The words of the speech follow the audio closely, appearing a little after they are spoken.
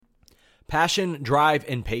Passion, drive,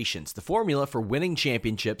 and patience. The formula for winning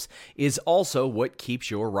championships is also what keeps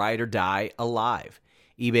your ride or die alive.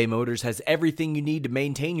 eBay Motors has everything you need to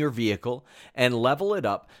maintain your vehicle and level it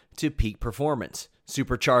up to peak performance.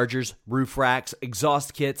 Superchargers, roof racks,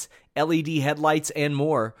 exhaust kits, LED headlights, and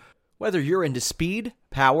more. Whether you're into speed,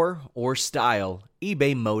 power, or style,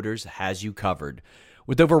 eBay Motors has you covered.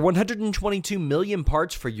 With over 122 million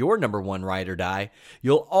parts for your number one ride or die,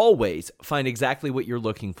 you'll always find exactly what you're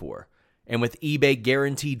looking for. And with eBay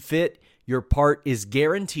Guaranteed Fit, your part is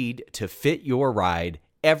guaranteed to fit your ride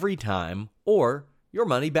every time or your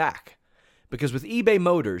money back. Because with eBay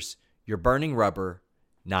Motors, you're burning rubber,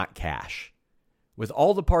 not cash. With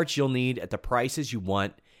all the parts you'll need at the prices you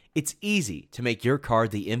want, it's easy to make your car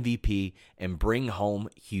the MVP and bring home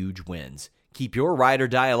huge wins. Keep your ride or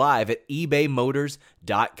die alive at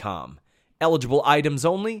ebaymotors.com. Eligible items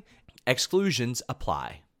only. Exclusions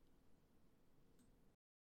apply.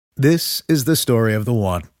 This is the story of the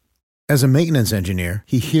one. As a maintenance engineer,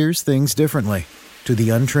 he hears things differently. To the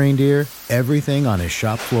untrained ear, everything on his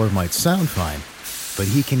shop floor might sound fine,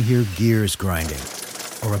 but he can hear gears grinding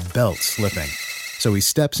or a belt slipping. So he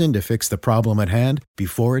steps in to fix the problem at hand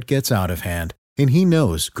before it gets out of hand. And he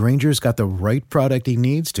knows Grainger's got the right product he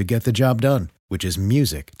needs to get the job done, which is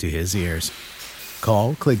music to his ears.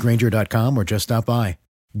 Call, click Grainger.com, or just stop by.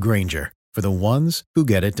 Grainger, for the ones who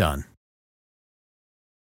get it done.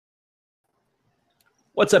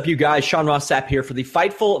 What's up, you guys? Sean Ross Sapp here for the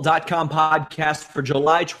Fightful.com podcast for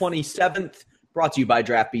July 27th, brought to you by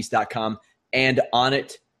DraftBeast.com. And on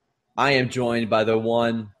it, I am joined by the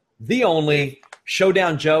one, the only,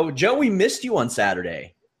 Showdown Joe. Joe, we missed you on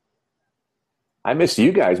Saturday. I missed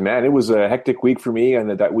you guys, man. It was a hectic week for me,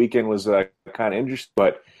 and that weekend was kind of interesting.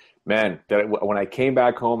 But, man, when I came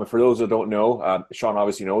back home, and for those that don't know, Sean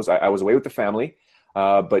obviously knows, I was away with the family.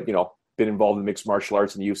 But, you know, been involved in mixed martial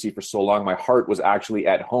arts and UFC for so long. My heart was actually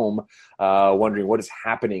at home, wondering what is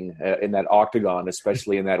happening in that octagon,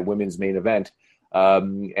 especially in that women's main event.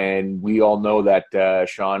 And we all know that,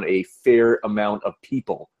 Sean, a fair amount of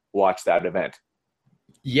people watched that event.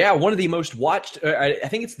 Yeah, one of the most watched, I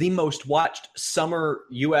think it's the most watched summer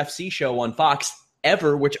UFC show on Fox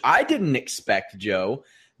ever, which I didn't expect, Joe.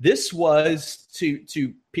 This was,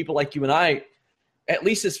 to people like you and I, at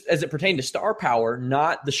least as it pertained to star power,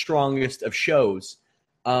 not the strongest of shows.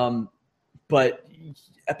 But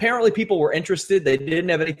apparently people were interested. They didn't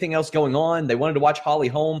have anything else going on. They wanted to watch Holly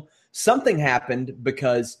Holm. Something happened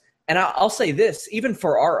because, and I'll say this, even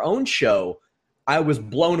for our own show, I was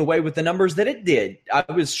blown away with the numbers that it did. I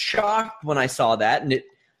was shocked when I saw that, and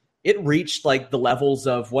it reached like the levels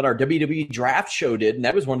of what our WWE draft show did, and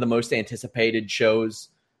that was one of the most anticipated shows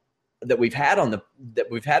that we've had for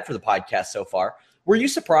the podcast so far. Were you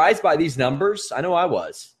surprised by these numbers? I know I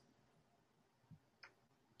was.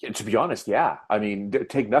 Yeah, to be honest, yeah. I mean,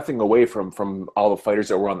 take nothing away from all the fighters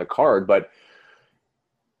that were on the card, but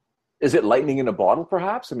is it lightning in a bottle,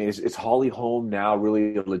 perhaps? I mean, is Holly Holm now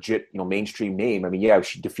really a legit, mainstream name? I mean, yeah,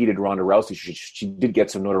 she defeated Ronda Rousey. She did get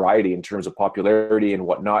some notoriety in terms of popularity and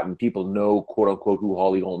whatnot, and people know, quote unquote, who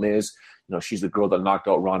Holly Holm is. She's the girl that knocked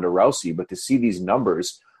out Ronda Rousey. But to see these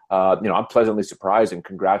numbers, I'm pleasantly surprised, and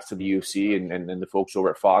congrats to the UFC and the folks over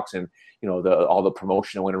at Fox and all the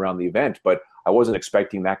promotion that went around the event. But I wasn't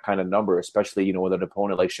expecting that kind of number, especially, with an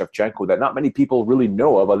opponent like Shevchenko that not many people really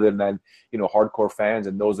know of other than, hardcore fans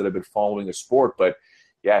and those that have been following the sport. But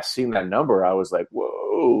yeah, seeing that number, I was like,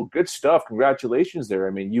 whoa, good stuff. Congratulations there.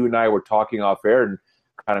 I mean, you and I were talking off air and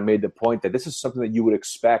kind of made the point that this is something that you would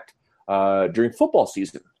expect during football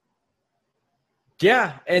season.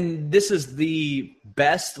 Yeah, and this is the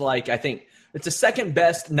best, I think it's the second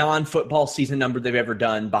best non-football season number they've ever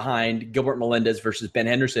done behind Gilbert Melendez versus Ben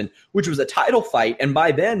Henderson, which was a title fight. And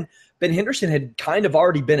by then, Ben Henderson had kind of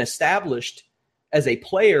already been established as a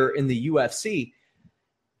player in the UFC.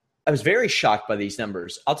 I was very shocked by these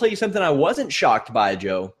numbers. I'll tell you something I wasn't shocked by,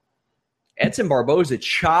 Joe. Edson Barboza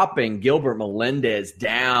chopping Gilbert Melendez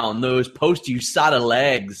down, those post-USADA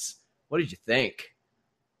legs. What did you think?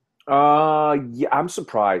 Yeah, I'm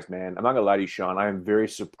surprised, man. I'm not gonna lie to you, Sean. I am very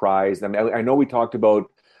surprised. I mean, I know we talked about,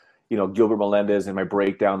 Gilbert Melendez and my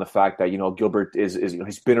breakdown, the fact that, Gilbert is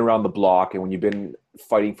he's been around the block, and when you've been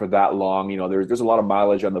fighting for that long, there's a lot of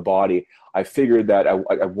mileage on the body. I figured that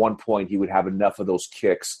at one point he would have enough of those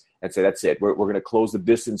kicks and say, that's it. We're going to close the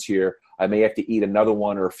distance here. I may have to eat another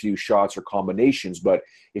one or a few shots or combinations, but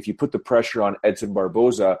if you put the pressure on Edson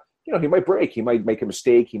Barboza, he might break. He might make a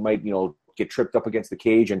mistake. He might, get tripped up against the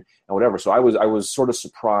cage and whatever. So I was sort of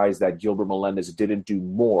surprised that Gilbert Melendez didn't do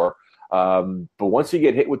more. But once you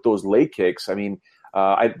get hit with those leg kicks, I mean,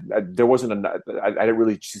 There wasn't I didn't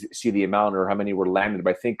really see the amount or how many were landed,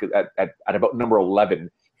 but I think at about number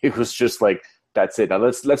 11, it was just like, that's it. Now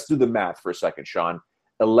let's do the math for a second, Sean.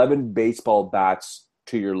 11 baseball bats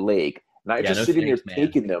to your leg, not just sitting there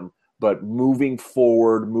taking them, but moving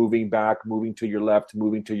forward, moving back, moving to your left,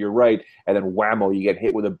 moving to your right, and then whammo, you get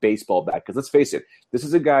hit with a baseball bat. Because let's face it, this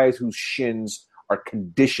is a guy whose shins are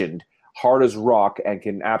conditioned hard as rock and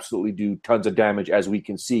can absolutely do tons of damage, as we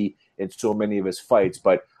can see in so many of his fights.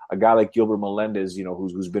 But a guy like Gilbert Melendez,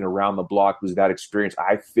 who's been around the block, who's that experienced,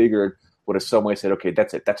 I figured would have some way said, okay,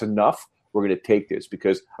 that's it. That's enough. We're going to take this.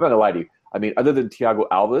 Because I'm not going to lie to you. I mean, other than Thiago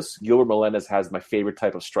Alves, Gilbert Melendez has my favorite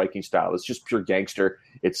type of striking style. It's just pure gangster.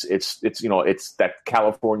 It's that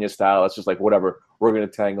California style. It's just like, whatever, we're going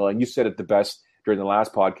to tangle. And you said it the best during the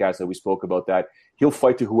last podcast that we spoke about that. He'll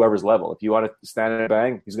fight to whoever's level. If you want to stand and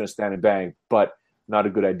bang, he's going to stand and bang. But not a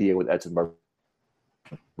good idea with Edson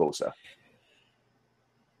Barboza.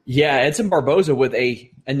 Yeah, Edson Barboza with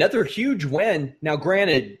another huge win. Now,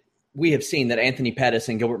 granted, we have seen that Anthony Pettis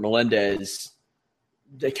and Gilbert Melendez –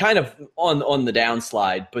 they kind of on the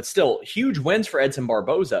downslide, but still huge wins for Edson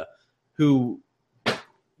Barboza, who,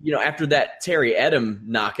 after that Terry Edom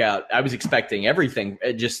knockout, I was expecting everything,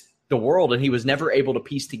 just the world, and he was never able to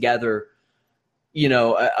piece together,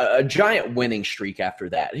 a giant winning streak after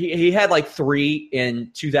that. He had like 3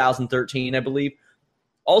 in 2013, I believe.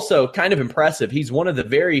 Also, kind of impressive. He's one of the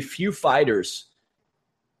very few fighters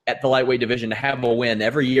at the lightweight division to have a win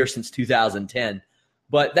every year since 2010.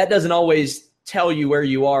 But that doesn't always tell you where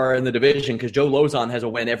you are in the division, because Joe Lozon has a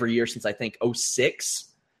win every year since I think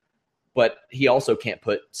 2006, but he also can't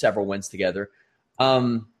put several wins together.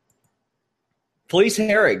 Felice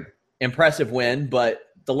Herrig, impressive win, but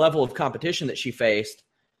the level of competition that she faced,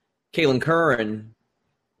 Kaylin Curran,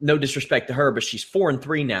 no disrespect to her, but she's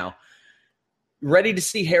 4-3 now. Ready to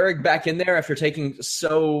see Herrig back in there after taking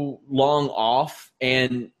so long off,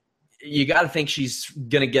 and you got to think she's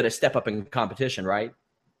going to get a step up in competition, right?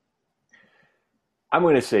 I'm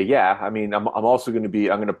going to say, yeah. I mean, I'm also going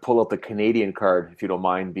to pull out the Canadian card, if you don't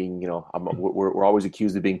mind being, we're always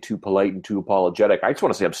accused of being too polite and too apologetic. I just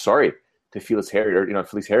want to say I'm sorry to Felice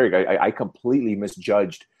Herrig. I completely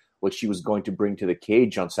misjudged what she was going to bring to the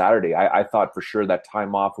cage on Saturday. I thought for sure that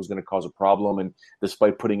time off was going to cause a problem. And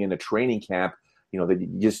despite putting in a training camp, that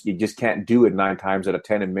you just can't do it 9 times out of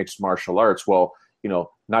 10 in mixed martial arts. Well,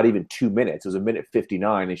 not even 2 minutes. It was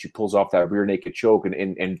 1:59, and she pulls off that rear naked choke.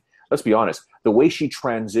 And let's be honest, the way she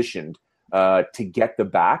transitioned to get the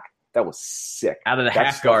back, that was sick. Out of the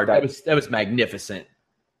half guard, that was magnificent.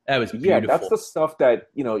 That was beautiful. Yeah, that's the stuff that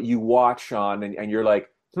you watch on, and you're like,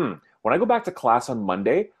 when I go back to class on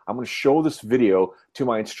Monday, I'm going to show this video to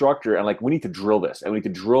my instructor, and we need to drill this, and we need to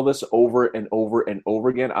drill this over and over and over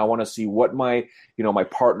again. I want to see what my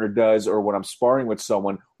partner does, or when I'm sparring with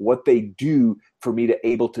someone, what they do for me to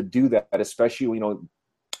able to do that, especially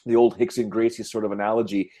the old Rickson Gracie sort of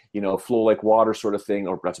analogy, flow like water sort of thing,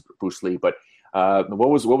 or that's Bruce Lee. But what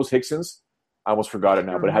was Rickson's? I almost forgot it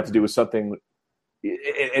now, but it had to do with something.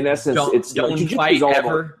 In essence, don't fight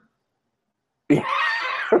ever.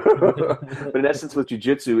 But in essence, with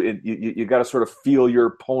jiu-jitsu, you got to sort of feel your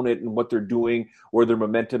opponent and what they're doing, where their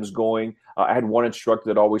momentum's going. I had one instructor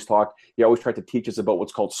that always tried to teach us about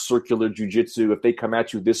what's called circular jiu-jitsu. If they come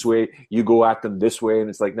at you this way, you go at them this way. And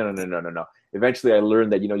it's like, no. Eventually I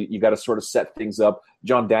learned that, you got to sort of set things up.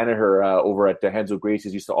 John Danaher over at Renzo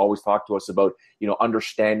Gracie's used to always talk to us about,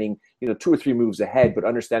 understanding, 2 or 3 moves ahead, but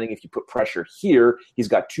understanding if you put pressure here, he's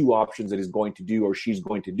got 2 options that he's going to do or she's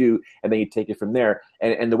going to do, and then you take it from there.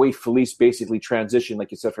 And the way Felice basically transitioned,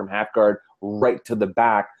 like you said, from half guard right to the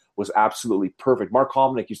back was absolutely perfect. Mark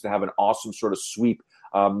Hominick used to have an awesome sort of sweep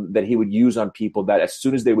that he would use on people that as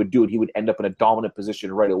soon as they would do it, he would end up in a dominant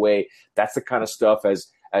position right away. That's the kind of stuff as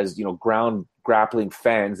ground grappling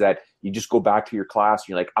fans that you just go back to your class and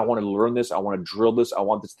you're like, I want to learn this. I want to drill this. I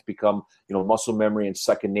want this to become, muscle memory and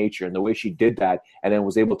second nature. And the way she did that and then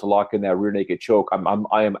was able to lock in that rear naked choke,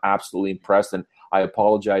 I am absolutely impressed. And I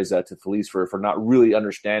apologize to Felice for not really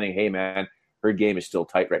understanding, hey man, her game is still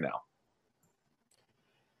tight right now.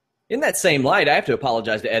 In that same light, I have to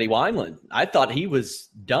apologize to Eddie Wineland. I thought he was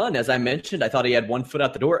done. As I mentioned, I thought he had 1 foot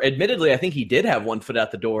out the door. Admittedly, I think he did have 1 foot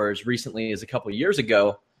out the door as recently as a couple of years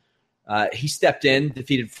ago. He stepped in,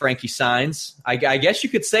 defeated Frankie Saenz. I guess you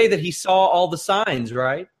could say that he saw all the signs,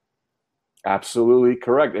 right? Absolutely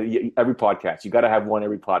correct. Every podcast. You got to have one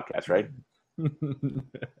every podcast, right?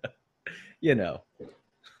 No,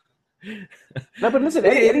 but listen,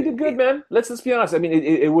 Eddie did good, man. Let's be honest. I mean,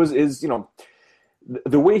 it was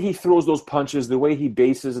the way he throws those punches, the way he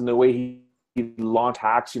bases, and the way he launch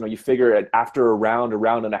hacks. You figure after a round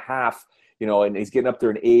and a half, and he's getting up there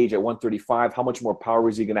in age at 135. How much more power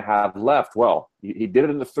is he going to have left? Well, he did it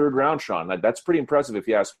in the third round, Sean. That's pretty impressive if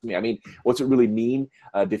you ask me. I mean, what's it really mean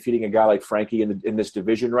defeating a guy like Frankie in this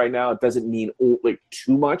division right now? It doesn't mean like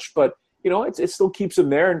too much, but it still keeps him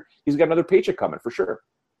there, and he's got another paycheck coming for sure.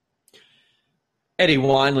 Eddie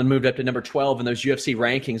Wineland moved up to number 12 in those UFC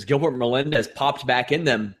rankings. Gilbert Melendez popped back in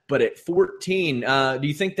them, but at 14, do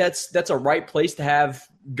you think that's a right place to have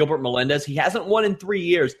Gilbert Melendez? He hasn't won in 3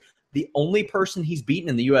 years. The only person he's beaten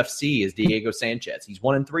in the UFC is Diego Sanchez. He's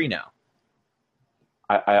 1-3 now.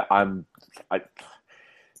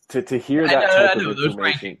 To hear that type of those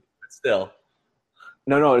information, rankings, but still.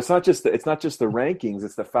 No, it's not just the rankings.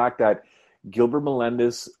 It's the fact that Gilbert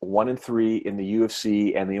Melendez 1-3 in the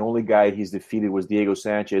UFC, and the only guy he's defeated was Diego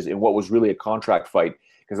Sanchez in what was really a contract fight,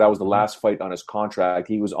 because that was the last fight on his contract.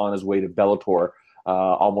 He was on his way to Bellator,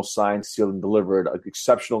 almost signed, sealed, and delivered.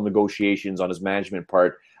 Exceptional negotiations on his management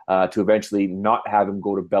part to eventually not have him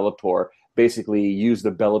go to Bellator. Basically, use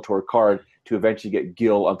the Bellator card to eventually get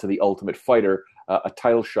Gil onto the Ultimate Fighter, a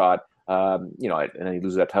title shot. And then he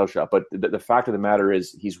loses that title shot. But the fact of the matter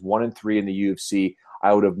is, he's 1-3 in the UFC.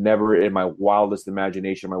 I would have never, in my wildest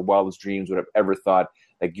imagination, my wildest dreams, would have ever thought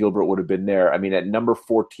that Gilbert would have been there. I mean, at number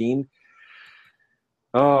 14,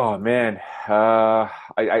 oh man,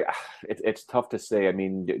 it's tough to say. I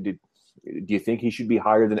mean, do you think he should be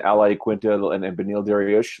higher than Al Iaquinta and Beneil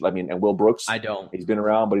Dariush? I mean, and Will Brooks? I don't. He's been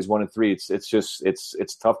around, but he's 1-3.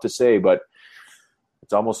 It's tough to say, but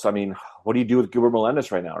it's almost. I mean, what do you do with Gilbert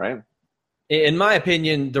Melendez right now, right? In my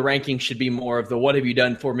opinion, the ranking should be more of the "what have you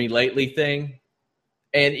done for me lately" thing.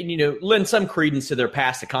 And, lend some credence to their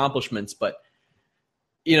past accomplishments. But,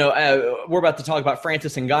 we're about to talk about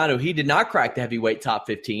Francis Ngannou. He did not crack the heavyweight top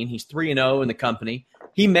 15. He's 3-0 in the company.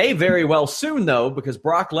 He may very well soon, though, because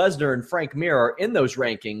Brock Lesnar and Frank Mir are in those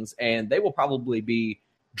rankings, and they will probably be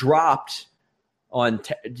dropped on,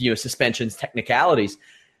 suspensions, technicalities.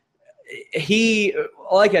 He,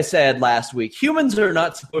 like I said last week, humans are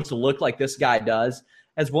not supposed to look like this guy does.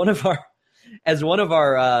 As one of our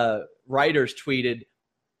writers tweeted,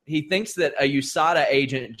 he thinks that a USADA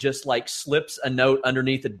agent just slips a note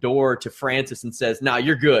underneath the door to Francis and says, "Nah,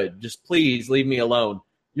 you're good. Just please leave me alone.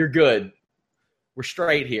 You're good. We're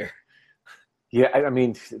straight here." Yeah, I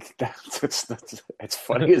mean, it's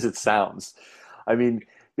funny as it sounds. I mean,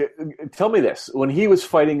 tell me this: when he was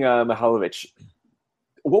fighting Mikhailovich,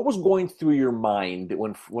 what was going through your mind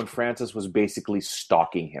when Francis was basically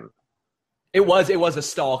stalking him? It was a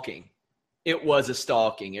stalking. It was a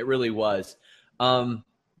stalking. It really was.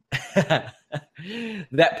 That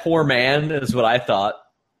poor man is what I thought.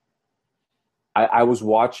 I was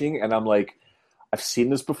watching, and I'm like, I've seen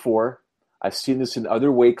this before. I've seen this in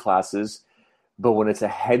other weight classes, but when it's a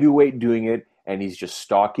heavyweight doing it, and he's just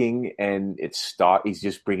stalking, and he's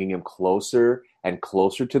just bringing him closer and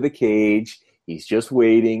closer to the cage. He's just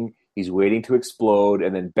waiting. He's waiting to explode,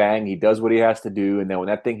 and then bang, he does what he has to do. And then when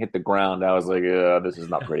that thing hit the ground, I was like, this is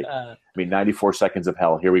not pretty. I mean, 94 seconds of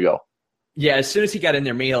hell. Here we go. Yeah, as soon as he got in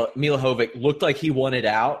there, Mikhailovic looked like he wanted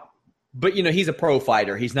out. But, he's a pro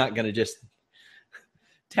fighter. He's not going to just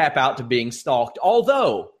tap out to being stalked.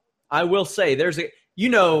 Although, I will say,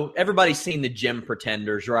 everybody's seen the gym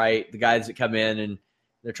pretenders, right? The guys that come in and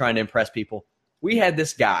they're trying to impress people. We had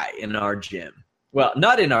this guy in our gym. Well,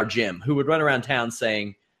 not in our gym, who would run around town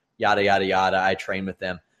saying, yada, yada, yada, I train with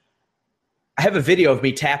them. I have a video of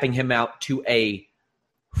me tapping him out to a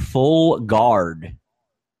full guard.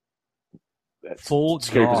 That's a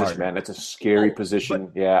scary position, man. That's a scary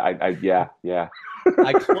position. Yeah, yeah.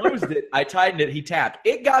 I closed it. I tightened it. He tapped.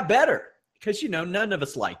 It got better because, none of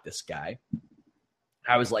us like this guy.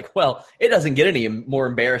 I was like, well, it doesn't get any more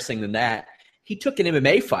embarrassing than that. He took an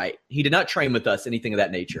MMA fight. He did not train with us, anything of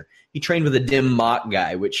that nature. He trained with a Dim Mak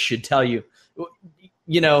guy, which should tell you,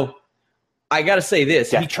 I got to say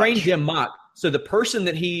this. He trained Dim Mak. So the person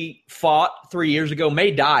that he fought 3 years ago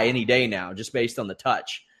may die any day now, just based on the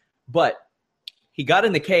touch. But he got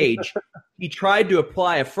in the cage. He tried to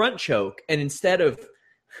apply a front choke, and instead of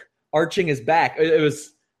arching his back, it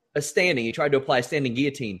was a standing. He tried to apply a standing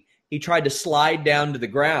guillotine. He tried to slide down to the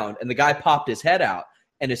ground, and the guy popped his head out.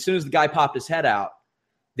 And as soon as the guy popped his head out,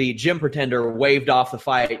 the gym pretender waved off the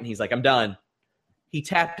fight, and he's like, "I'm done." He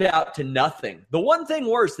tapped out to nothing. The one thing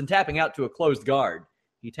worse than tapping out to a closed guard,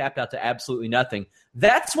 he tapped out to absolutely nothing.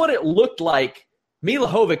 That's what it looked like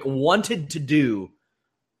Mikhailovic wanted to do.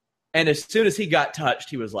 And as soon as he got touched,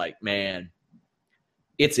 he was like, man,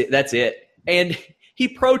 it's it. That's it. And he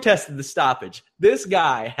protested the stoppage. This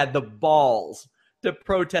guy had the balls to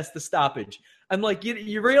protest the stoppage. I'm like,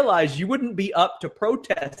 you realize you wouldn't be up to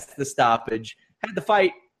protest the stoppage had the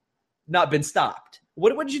fight not been stopped.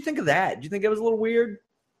 What did you think of that? Did you think it was a little weird?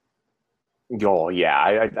 Oh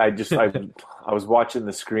yeah, I was watching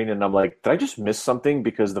the screen and I'm like, did I just miss something?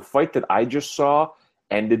 Because the fight that I just saw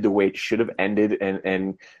ended the way it should have ended,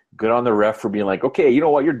 and good on the ref for being like, okay, you know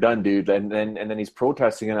what, you're done, dude. And then he's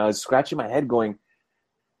protesting, and I was scratching my head, going,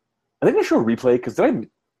 I think I show a replay because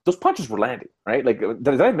those punches were landing, right? Like,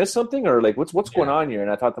 did I miss something, or like what's going on here?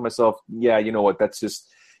 And I thought to myself, yeah, you know what, that's just,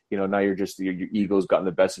 now you're just your ego's gotten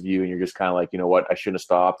the best of you, and you're just kind of like, you know what, I shouldn't have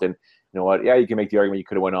stopped, and you know what, yeah, you can make the argument you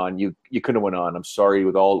could have went on, you couldn't have went on. I'm sorry,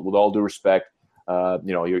 with all due respect,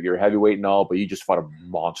 you're heavyweight and all, but you just fought a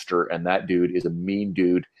monster, and that dude is a mean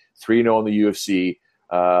dude. 3-0 in the UFC,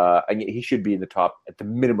 and he should be in the top, at the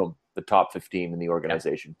minimum, the top 15 in the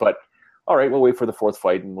organization. But all right, we'll wait for the fourth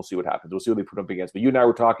fight, and we'll see what happens. We'll see what they put up against. But you and I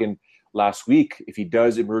were talking last week, if he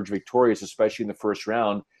does emerge victorious, especially in the first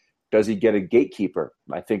round, does he get a gatekeeper?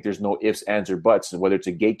 I think there's no ifs, ands, or buts. And whether it's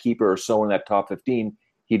a gatekeeper or someone in that top 15,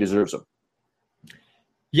 he deserves them.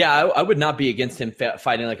 Yeah, I would not be against him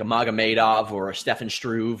fighting like a Magomedov or a Stefan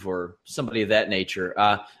Struve or somebody of that nature.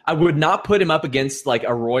 I would not put him up against like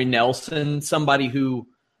a Roy Nelson, somebody who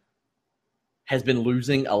has been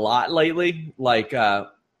losing a lot lately. Like, I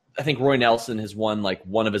think Roy Nelson has won like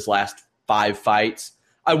one of his last 5 fights.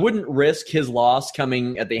 I wouldn't risk his loss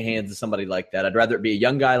coming at the hands of somebody like that. I'd rather it be a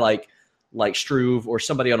young guy like Struve or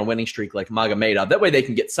somebody on a winning streak like Magomedov. That way they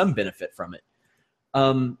can get some benefit from it.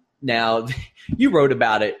 Now, you wrote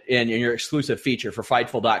about it in your exclusive feature for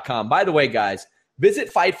Fightful.com. By the way, guys,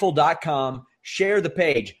 visit Fightful.com, share the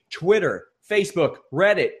page, Twitter, Facebook,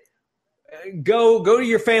 Reddit. Go to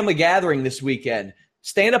your family gathering this weekend.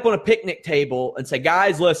 Stand up on a picnic table and say,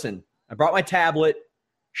 guys, listen, I brought my tablet.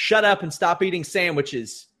 Shut up and stop eating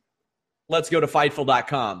sandwiches. Let's go to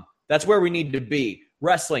Fightful.com. That's where we need to be.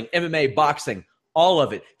 Wrestling, MMA, boxing, all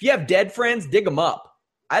of it. If you have dead friends, dig them up.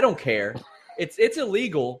 I don't care. It's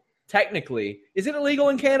illegal, technically. Is it illegal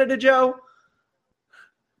in Canada, Joe?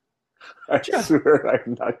 I swear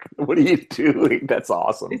I'm not. What are you doing? That's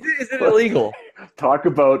awesome. Is it illegal? Talk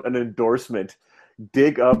about an endorsement.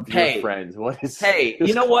 Dig up your friends. Hey,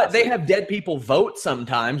 you know what? They have dead people vote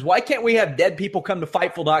sometimes. Why can't we have dead people come to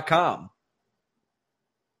Fightful.com?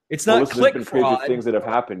 It's not click been fraud. Crazy things that have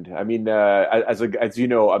happened. I mean, as you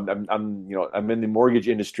know, I'm in the mortgage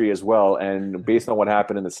industry as well, and based on what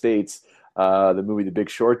happened in the States, the movie The Big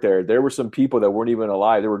Short, there were some people that weren't even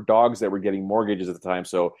alive. There were dogs that were getting mortgages at the time.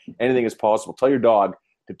 So anything is possible. Tell your dog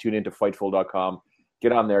to tune into Fightful.com.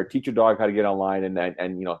 Get on there. Teach your dog how to get online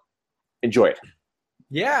and enjoy it.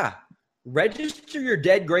 Yeah. Register your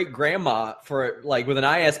dead great grandma for like with an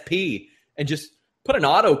ISP and just put an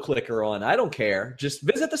auto clicker on. I don't care. Just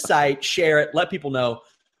visit the site, share it, let people know.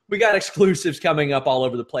 We got exclusives coming up all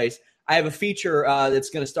over the place. I have a feature that's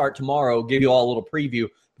going to start tomorrow. Give you all a little preview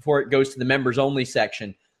before it goes to the members only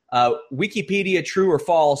section. Wikipedia true or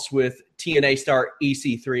false with TNA star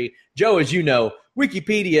EC3. Joe, as you know,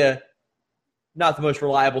 Wikipedia, not the most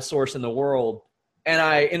reliable source in the world. And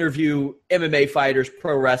I interview MMA fighters,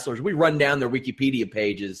 pro wrestlers. We run down their Wikipedia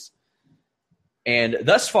pages. And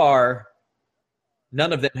thus far,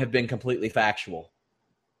 none of them have been completely factual.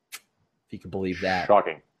 If you can believe that.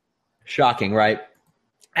 Shocking, right?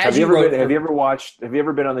 Have you ever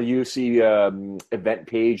been on the UFC event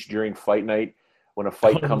page during fight night when a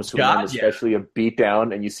fight comes to an end, especially a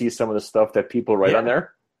beatdown, and you see some of the stuff that people write on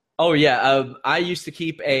there? Oh, yeah. I used to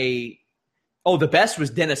keep the best was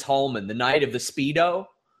Dennis Hallman, the night of the Speedo.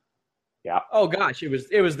 Yeah. Oh, gosh, it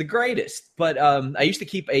was the greatest. But I used to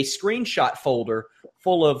keep a screenshot folder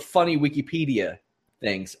full of funny Wikipedia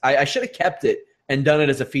things. I should have kept it and done it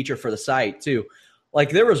as a feature for the site, too.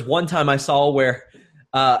 Like, there was one time I saw where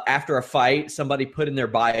after a fight, somebody put in their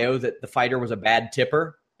bio that the fighter was a bad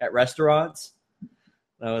tipper at restaurants.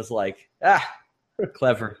 And I was like,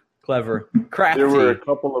 clever, crafty. There were a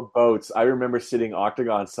couple of boats. I remember sitting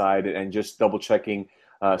octagon side and just double checking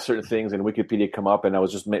certain things, and Wikipedia come up, and I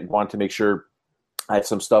was just wanting to make sure I had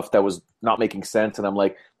some stuff that was not making sense, and I'm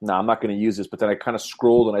like, no, I'm not going to use this. But then I kind of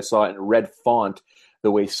scrolled, and I saw it in red font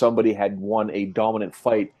the way somebody had won a dominant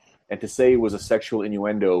fight, and to say it was a sexual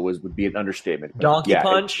innuendo would be an understatement. Donkey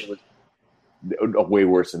punch? It was way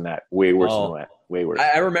worse than that. Way worse than that. Way worse.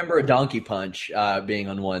 I remember a donkey punch being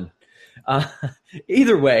on one.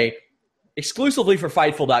 Either way, exclusively for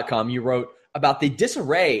Fightful.com, you wrote about the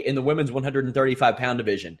disarray in the women's 135-pound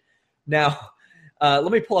division. Now, let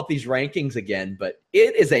me pull up these rankings again, but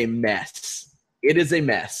it is a mess. It is a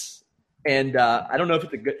mess. And I don't know if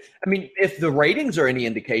it's a good – I mean, if the ratings are any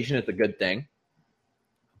indication, it's a good thing.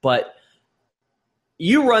 But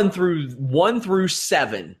you run through 1 through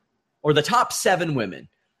 7, or the top 7 women,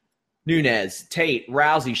 Nunes, Tate,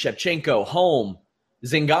 Rousey, Shevchenko, Holm,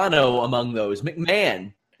 Zingano among those.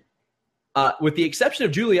 McMahon, with the exception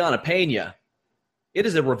of Juliana Pena, it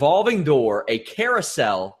is a revolving door, a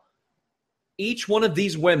carousel. Each one of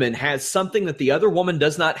these women has something that the other woman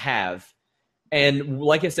does not have. And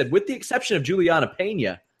like I said, with the exception of Juliana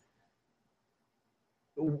Pena,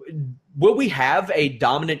 will we have a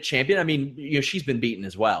dominant champion? I mean, she's been beaten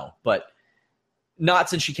as well, but not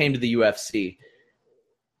since she came to the UFC.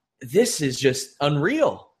 This is just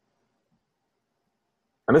unreal.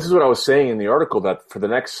 And this is what I was saying in the article, that for the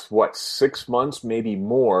next, 6 months, maybe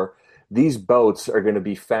more, these bouts are going to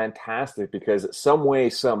be fantastic because some way,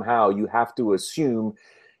 somehow, you have to assume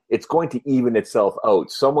it's going to even itself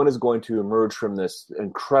out. Someone is going to emerge from this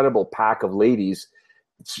incredible pack of ladies.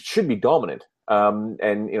 It should be dominant. And,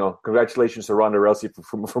 congratulations to Ronda Rousey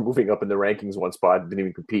for moving up in the rankings one spot. Didn't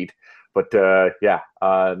even compete. But,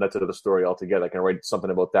 that's another story altogether. I can write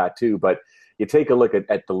something about that too. But you take a look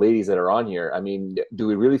at the ladies that are on here. I mean, do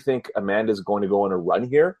we really think Amanda's going to go on a run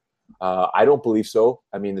here? I don't believe so.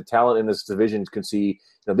 I mean, the talent in this division can see,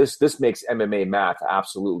 this makes MMA math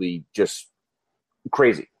absolutely just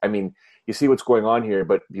crazy. I mean, you see what's going on here,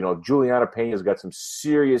 but, Juliana Pena's got some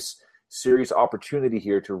serious opportunity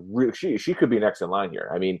here to really, she could be next in line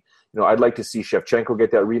here. I mean, I'd like to see Shevchenko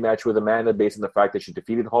get that rematch with Amanda based on the fact that she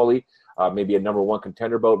defeated Holly, maybe a number one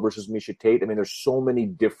contender bout versus Miesha Tate. I mean, there's so many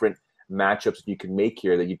different matchups that you can make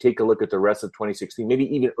here that you take a look at the rest of 2016,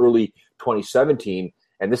 maybe even early 2017,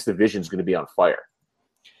 and this division is going to be on fire.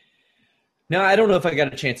 Now, I don't know if I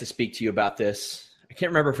got a chance to speak to you about this. I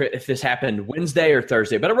can't remember if this happened Wednesday or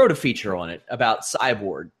Thursday, but I wrote a feature on it about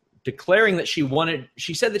Cyborg declaring that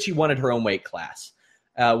she said that she wanted her own weight class,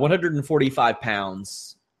 145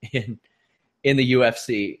 pounds in the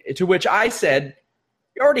UFC, to which I said,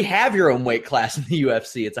 you already have your own weight class in the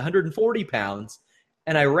UFC. It's 140 pounds.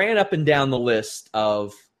 And I ran up and down the list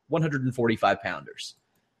of 145 pounders.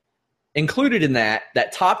 Included in that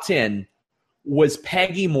top 10 was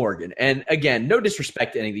Peggy Morgan. And again, no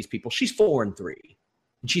disrespect to any of these people. She's 4-3,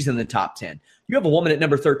 and she's in the top 10. You have a woman at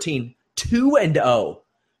number 13, 2-0.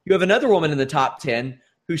 You have another woman in the top 10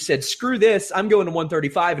 who said, screw this, I'm going to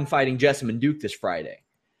 135 and fighting Jessamyn Duke this Friday.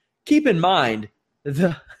 Keep in mind,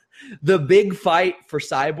 the big fight for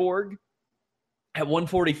Cyborg at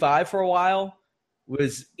 145 for a while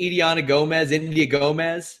was India Gomez,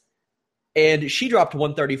 and she dropped to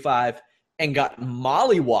 135 and got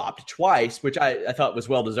mollywopped twice, which I thought was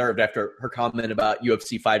well-deserved after her comment about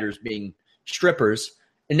UFC fighters being strippers,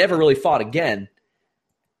 and never really fought again.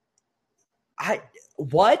 Her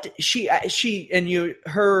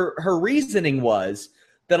reasoning was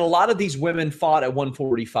that a lot of these women fought at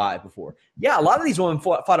 145 before. Yeah, a lot of these women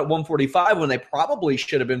fought at 145 when they probably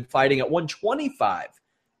should have been fighting at 125.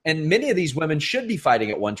 And many of these women should be fighting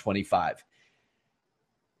at 125.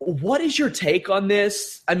 What is your take on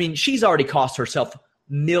this? I mean, she's already cost herself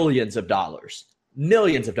millions of dollars.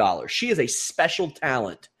 Millions of dollars. She is a special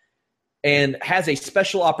talent and has a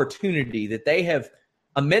special opportunity that they have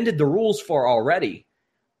amended the rules for already.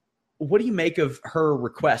 What do you make of her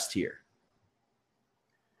request here?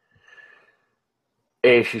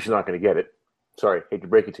 She's not going to get it. Sorry, hate to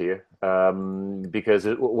break it to you. Because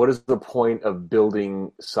what is the point of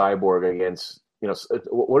building Cyborg against,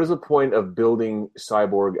 what is the point of building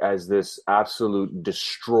Cyborg as this absolute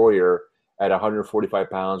destroyer at 145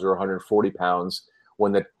 pounds or 140 pounds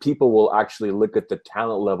when the people will actually look at the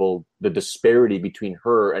talent level, the disparity between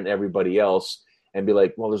her and everybody else, and be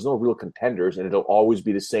like, well, there's no real contenders, and it'll always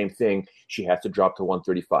be the same thing. She has to drop to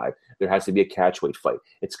 135. There has to be a catchweight fight.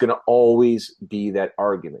 It's going to always be that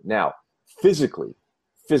argument. Now, physically,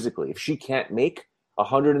 if she can't make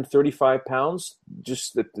 135 pounds,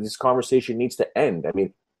 just this conversation needs to end. I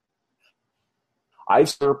mean, I've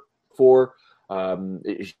seen her before.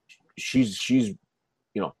 She's she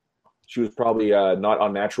was probably not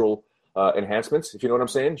on natural enhancements, if you know what I'm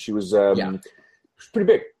saying. She was pretty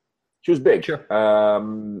big. She was big. Sure.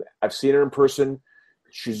 I've seen her in person.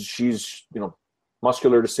 She's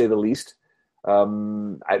muscular to say the least.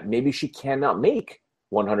 Maybe she cannot make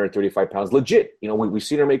 135 pounds legit. We've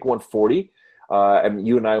seen her make 140. And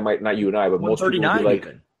you and I might, not you and I, but most people would be like,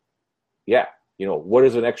 even. Yeah, what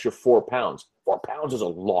is an extra 4 pounds? 4 pounds is a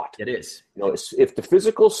lot. It is. If the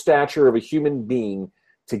physical stature of a human being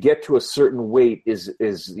to get to a certain weight is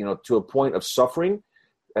to a point of suffering,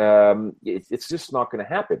 it's just not going to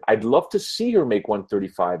happen. I'd love to see her make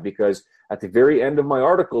 135 because at the very end of my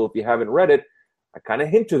article, if you haven't read it, I kind of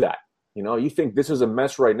hint to that. You think this is a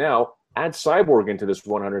mess right now, add Cyborg into this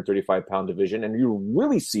 135-pound division, and you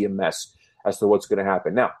really see a mess as to what's going to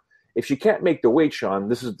happen. Now, if she can't make the weight, Sean,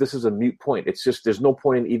 this is a moot point. It's just there's no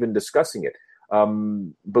point in even discussing it.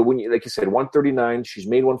 But when you, like you said, 139, she's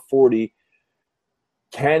made 140.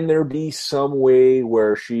 Can there be some way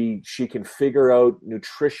where she can figure out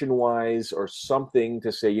nutrition-wise or something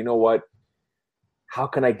to say, you know what, how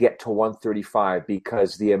can I get to 135?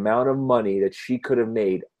 Because the amount of money that she could have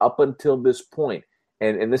made up until this point,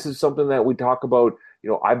 and this is something that we talk about,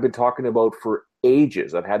 I've been talking about for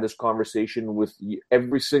ages. I've had this conversation with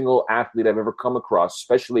every single athlete I've ever come across,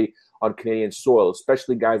 especially on Canadian soil,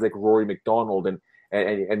 especially guys like Rory McDonald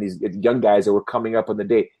and these young guys that were coming up on the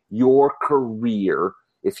day. Your career,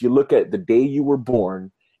 if you look at the day you were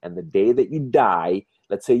born and the day that you die,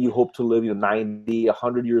 let's say you hope to live 90,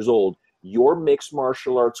 100 years old, your mixed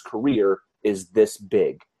martial arts career is this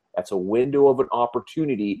big. That's a window of an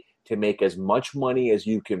opportunity to make as much money as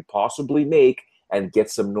you can possibly make and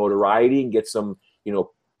get some notoriety and get some,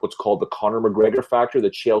 what's called the Conor McGregor factor, the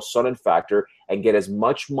Chael Sonnen factor, and get as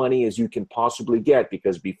much money as you can possibly get,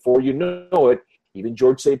 because before you know it, even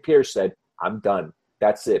George St. Pierre said, I'm done.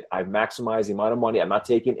 That's it. I've maximized the amount of money. I'm not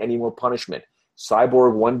taking any more punishment.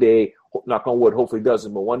 Cyborg one day, knock on wood, hopefully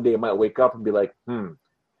doesn't, but one day it might wake up and be like,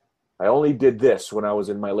 I only did this when I was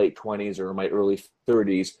in my late 20s or my early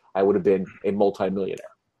 30s. I would have been a multimillionaire.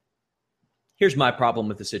 Here's my problem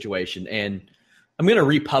with the situation, and I'm going to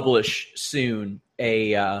republish soon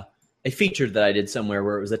a feature that I did somewhere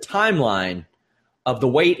where it was a timeline of the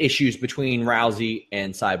weight issues between Rousey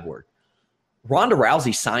and Cyborg. Ronda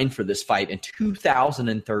Rousey signed for this fight in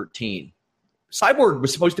 2013. Cyborg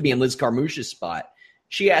was supposed to be in Liz Carmouche's spot.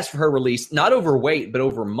 She asked for her release, not over weight, but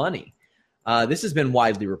over money. This has been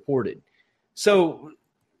widely reported. So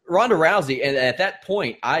Ronda Rousey, and at that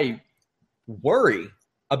point, I worry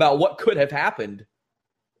about what could have happened.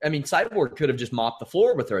 I mean, Cyborg could have just mopped the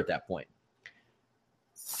floor with her at that point.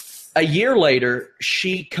 A year later,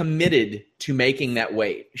 she committed to making that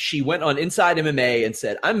weight. She went on Inside MMA and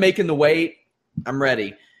said, I'm making the weight. I'm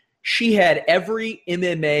ready. She had every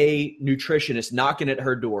MMA nutritionist knocking at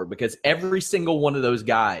her door because every single one of those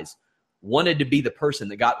guys wanted to be the person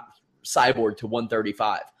that got Cyborg to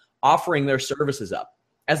 135, offering their services up,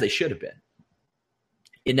 as they should have been.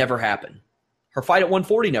 It never happened. Her fight at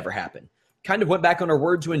 140 never happened. Kind of went back on her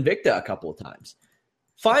word to Invicta a couple of times.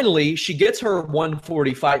 Finally, she gets her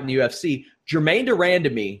 140 fight in the UFC. Germaine de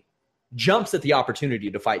Randamie jumps at the opportunity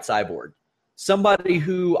to fight Cyborg. Somebody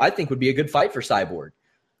who I think would be a good fight for Cyborg.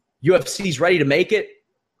 UFC's ready to make it.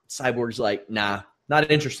 Cyborg's like, nah,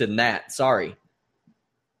 not interested in that. Sorry.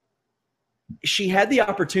 She had the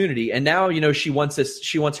opportunity, and now, she wants this.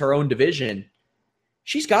 She wants her own division.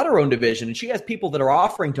 She's got her own division, and she has people that are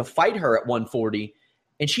offering to fight her at 140,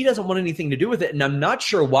 and she doesn't want anything to do with it. And I'm not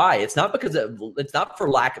sure why. It's not because it's not for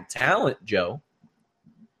lack of talent, Joe.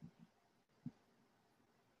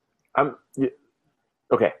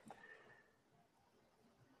 Okay.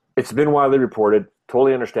 It's been widely reported.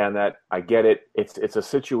 Totally understand that. I get it. It's a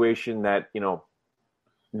situation that,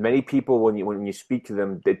 many people, when you speak to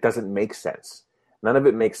them, it doesn't make sense. None of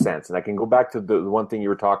it makes sense. And I can go back to the one thing you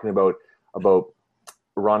were talking about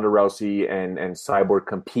Ronda Rousey and Cyborg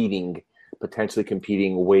potentially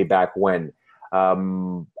competing way back when.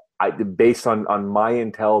 Based on my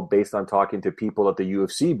intel, based on talking to people at the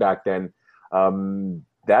UFC back then,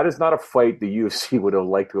 that is not a fight the UFC would have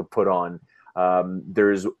liked to have put on.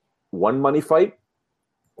 There's one money fight,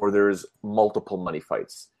 or there's multiple money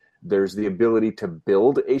fights. There's the ability to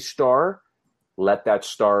build a star, let that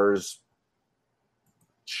star's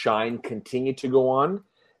shine continue to go on,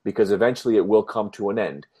 because eventually it will come to an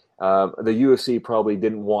end. The UFC probably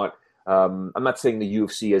didn't want, I'm not saying the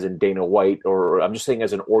UFC as in Dana White, or I'm just saying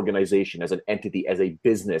as an organization, as an entity, as a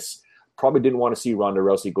business, probably didn't want to see Ronda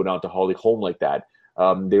Rousey go down to Holly Holm like that.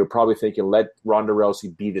 They were probably thinking, let Ronda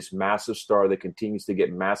Rousey be this massive star that continues to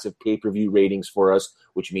get massive pay-per-view ratings for us,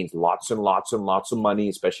 which means lots and lots and lots of money,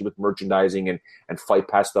 especially with merchandising and Fight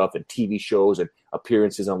Pass stuff and TV shows and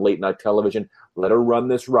appearances on late-night television. Let her run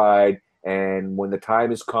this ride, and when the time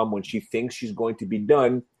has come, when she thinks she's going to be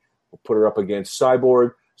done, we'll put her up against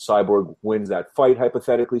Cyborg. Cyborg wins that fight,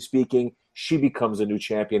 hypothetically speaking. She becomes a new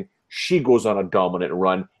champion. She goes on a dominant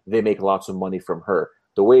run. They make lots of money from her.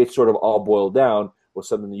 The way it sort of all boiled down was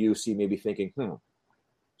something the UFC may be thinking,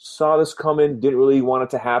 saw this coming, didn't really want it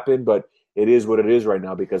to happen, but it is what it is right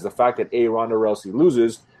now, because the fact that Ronda Rousey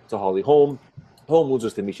loses to Holly Holm, Holm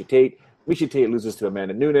loses to Miesha Tate loses to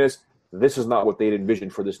Amanda Nunes. This is not what they'd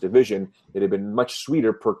envisioned for this division. It had been much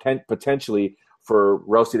sweeter potentially for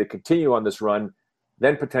Rousey to continue on this run,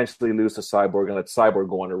 then potentially lose to Cyborg and let Cyborg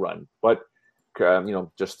go on a run. But,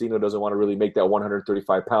 Justino doesn't want to really make that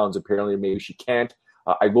 135 pounds. Apparently, maybe she can't.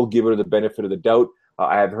 I will give her the benefit of the doubt.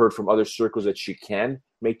 I have heard from other circles that she can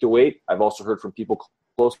make the weight. I've also heard from people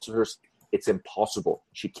close to her it's impossible.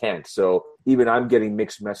 She can't. So even I'm getting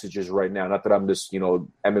mixed messages right now. Not that I'm this,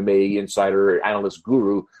 MMA insider or analyst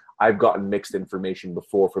guru. I've gotten mixed information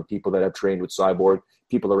before from people that have trained with Cyborg,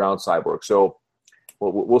 people around Cyborg. So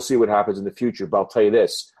we'll see what happens in the future. But I'll tell you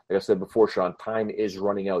this, like I said before, Sean, time is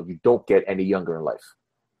running out. You don't get any younger in life.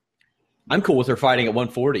 I'm cool with her fighting at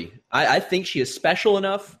 140. I think she is special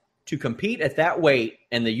enough to compete at that weight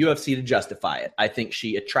and the UFC to justify it. I think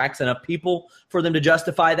she attracts enough people for them to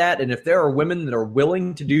justify that. And if there are women that are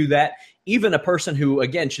willing to do that, even a person who,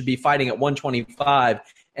 again, should be fighting at 125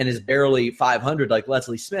 and is barely 500 like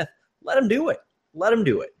Leslie Smith, let him do it. Let him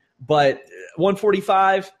do it. But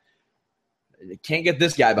 145, can't get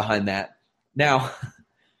this guy behind that. Now,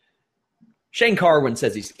 Shane Carwin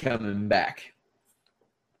says he's coming back.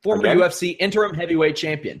 Former UFC interim heavyweight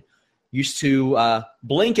champion. Used to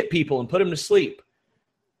blink at people and put them to sleep.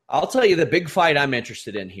 I'll tell you the big fight I'm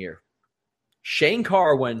interested in here. Shane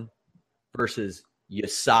Carwin versus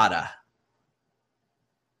USADA.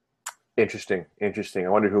 Interesting. I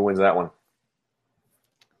wonder who wins that one.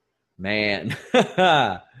 Man. You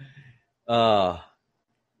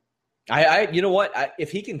know what?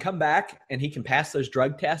 If he can come back and he can pass those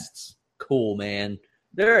drug tests, cool, man.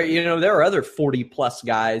 There are other 40-plus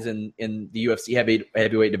guys in the UFC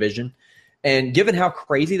heavyweight division. And given how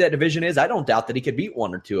crazy that division is, I don't doubt that he could beat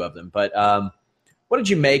one or two of them. But what did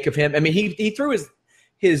you make of him? I mean, he threw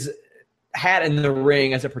his hat in the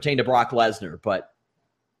ring as it pertained to Brock Lesnar. But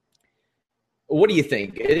what do you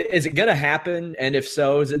think? Is it going to happen? And if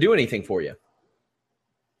so, does it do anything for you?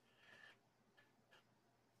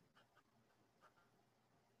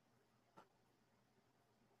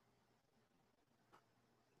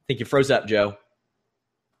 I think you froze up, Joe.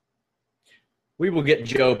 We will get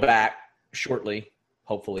Joe back shortly,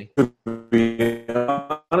 hopefully. To be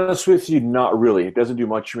honest with you, not really. It doesn't do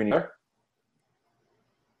much anymore.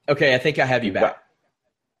 Okay, I think I have you back.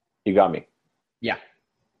 You got me. Yeah.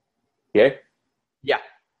 Okay? Yeah.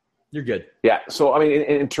 You're good. Yeah. So, I mean,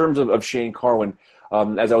 in terms of Shane Carwin,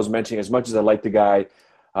 as I was mentioning, as much as I like the guy,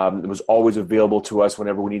 it was always available to us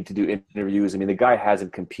whenever we need to do interviews. I mean, the guy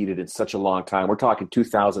hasn't competed in such a long time. We're talking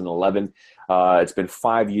 2011. It's been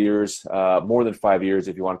 5 years, more than 5 years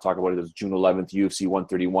if you want to talk about it. It was June 11th, UFC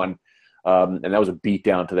 131. And that was a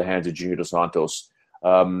beatdown to the hands of Junior Dos Santos.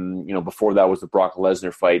 Before that was the Brock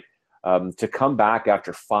Lesnar fight. To come back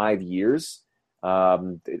after 5 years,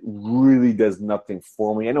 it really does nothing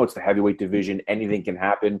for me. I know it's the heavyweight division. Anything can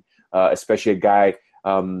happen, especially a guy –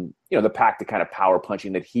 the pack, the kind of power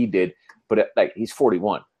punching that he did, but he's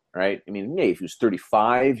 41, right? I mean, if he was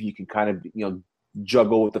 35, you can kind of,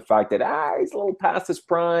 juggle with the fact that, he's a little past his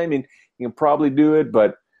prime and he can probably do it.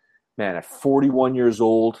 But man, at 41 years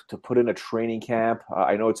old to put in a training camp,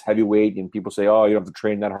 I know it's heavyweight and people say, oh, you don't have to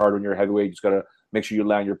train that hard when you're a heavyweight. You just got to make sure you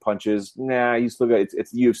land your punches. Nah, you still got,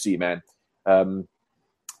 it's the UFC, man.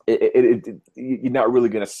 You're not really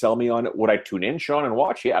going to sell me on it. Would I tune in, Sean, and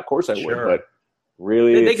watch? Yeah, of course I would, but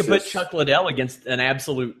really, they could put Chuck Liddell against an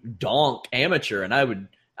absolute donk amateur, and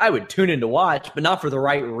I would tune in to watch, but not for the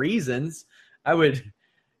right reasons. I would,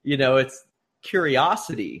 it's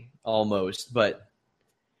curiosity almost, but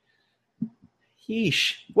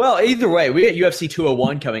yeesh. Well, either way, we got UFC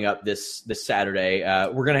 201 coming up this Saturday.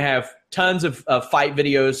 We're going to have tons of fight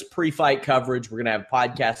videos, pre-fight coverage. We're going to have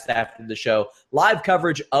podcasts after the show, live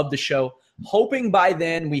coverage of the show. Hoping by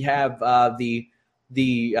then we have the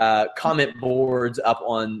comment boards up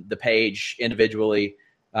on the page individually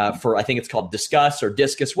for, I think it's called Discuss or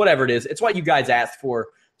Discus, whatever it is. It's what you guys asked for,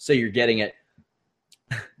 so you're getting it.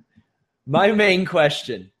 My main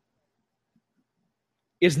question,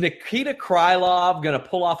 is Nikita Krylov going to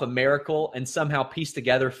pull off a miracle and somehow piece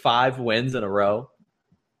together 5 wins in a row?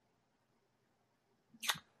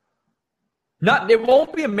 It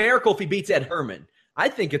won't be a miracle if he beats Ed Herman. I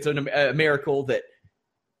think it's a miracle that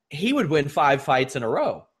he would win 5 fights in a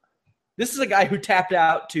row. This is a guy who tapped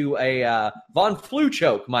out to a Von Flue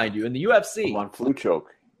choke, mind you, in the UFC. Von Flue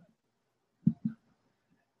choke.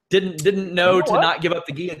 Didn't know to not give up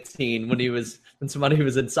the guillotine when somebody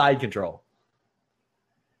was in side control.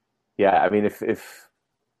 Yeah, I mean, if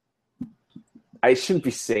I shouldn't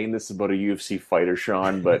be saying this about a UFC fighter,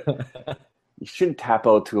 Sean, but you shouldn't tap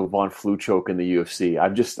out to a Von Flue choke in the UFC.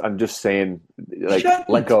 I'm just saying,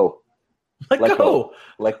 let go. Let go.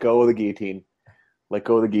 Let go of the guillotine. Let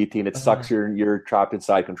go of the guillotine. It sucks. You're trapped in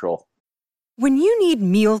side control. When you need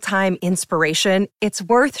mealtime inspiration, it's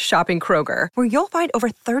worth shopping Kroger, where you'll find over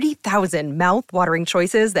 30,000 mouth-watering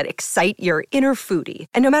choices that excite your inner foodie.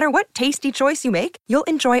 And no matter what tasty choice you make, you'll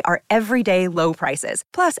enjoy our everyday low prices,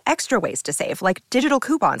 plus extra ways to save, like digital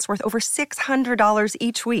coupons worth over $600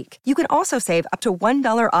 each week. You can also save up to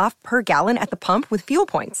 $1 off per gallon at the pump with fuel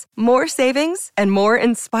points. More savings and more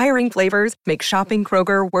inspiring flavors make shopping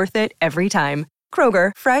Kroger worth it every time.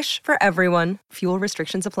 Kroger, fresh for everyone. Fuel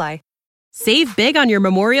restrictions apply. Save big on your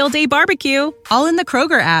Memorial Day barbecue, all in the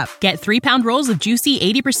Kroger app. Get 3-pound rolls of juicy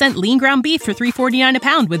 80% lean ground beef for $3.49 a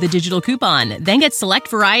pound with a digital coupon. Then get select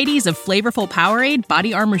varieties of flavorful Powerade,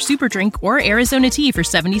 Body Armor Super Drink, or Arizona tea for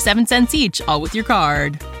 77 cents each, all with your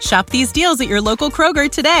card. Shop these deals at your local Kroger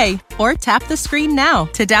today, or tap the screen now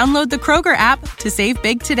to download the Kroger app to save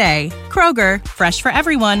big today. Kroger, fresh for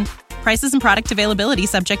everyone. Prices and product availability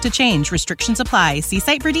subject to change. Restrictions apply. See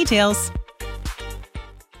site for details.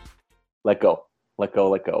 Let go.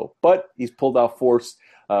 But he's pulled out four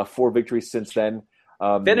victories since then.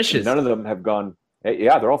 Finishes. None of them have gone.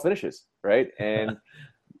 Yeah, they're all finishes, right? And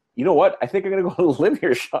you know what? I think I'm going to go on a limb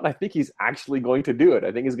here, Sean. I think he's actually going to do it.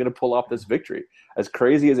 I think he's going to pull off this victory. As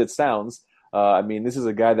crazy as it sounds, I mean, this is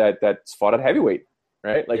a guy that's fought at heavyweight,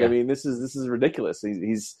 right? Like, yeah. I mean, this is ridiculous.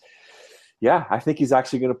 Yeah, I think he's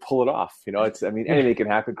actually going to pull it off. Anything can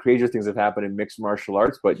happen. Crazier things have happened in mixed martial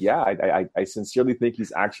arts, but yeah, I sincerely think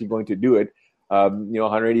he's actually going to do it.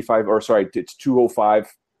 185, or sorry, it's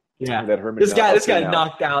 205. Yeah, that Herman. This guy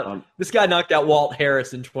knocked out. This guy knocked out Walt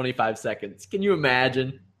Harris in 25 seconds. Can you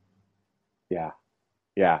imagine? Yeah,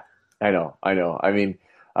 I know. I mean,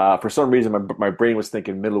 for some reason, my brain was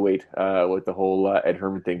thinking middleweight with the whole Ed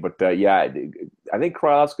Herman thing. But yeah, I think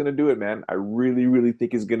Krylov's going to do it, man. I really, really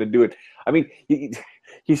think he's going to do it. I mean,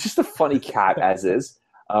 he's just a funny cat as is.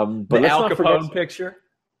 But the Al Capone picture.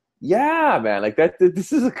 Yeah, man. Like that.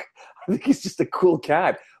 I think he's just a cool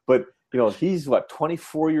cat. But he's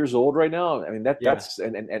 24 years old right now. I mean, that's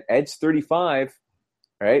and Ed's 35.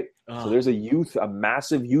 Right? So there's a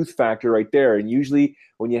massive youth factor right there. And usually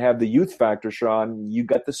when you have the youth factor, Sean, you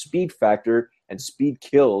got the speed factor, and speed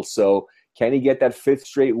kills. So can he get that 5th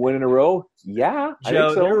straight win in a row? Yeah, Joe, I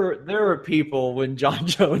think so. There were people when John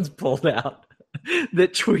Jones pulled out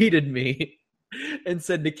that tweeted me and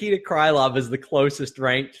said Nikita Krylov is the closest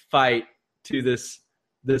ranked fight to this,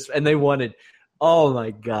 and they wanted, oh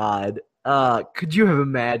my God. Could you have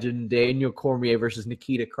imagined Daniel Cormier versus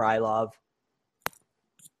Nikita Krylov?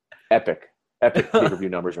 Epic pay-per-view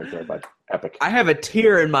numbers right there, bud. Epic. I have a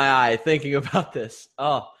tear in my eye thinking about this.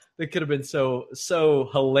 Oh, that could have been so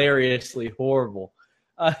hilariously horrible.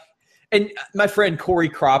 And my friend Corey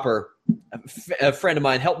Cropper, a friend of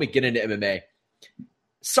mine, helped me get into MMA.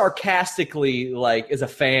 Sarcastically, is a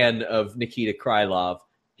fan of Nikita Krylov.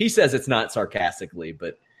 He says it's not sarcastically,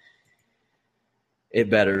 but it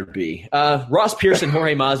better be. Ross Pearson,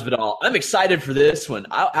 Jorge Masvidal. I'm excited for this one.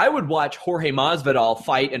 I would watch Jorge Masvidal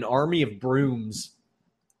fight an army of brooms.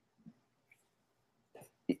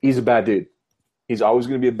 He's a bad dude. He's always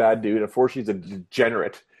going to be a bad dude. Unfortunately, he's a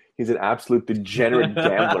degenerate. He's an absolute degenerate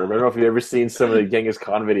gambler. I don't know if you've ever seen some of the Genghis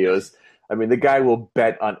Khan videos. I mean, the guy will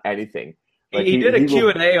bet on anything. He did a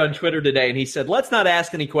Q&A on Twitter today, and he said, let's not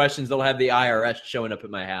ask any questions. They'll have the IRS showing up at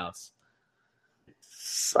my house.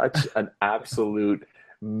 Such an absolute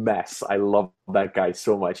mess. I love that guy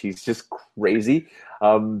so much. He's just crazy.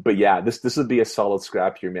 But yeah, this would be a solid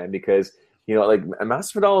scrap here, man, because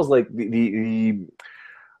Masvidal is like the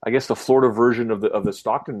I guess the Florida version of the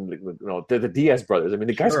Stockton, the Diaz brothers. I mean,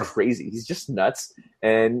 the guy's crazy. He's just nuts,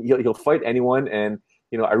 and he'll fight anyone. And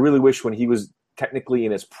I really wish when he was technically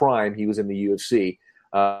in his prime, he was in the UFC.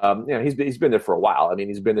 He's been there for a while. I mean,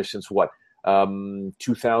 he's been there since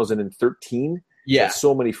 2013. Yeah,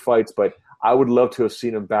 so many fights, but I would love to have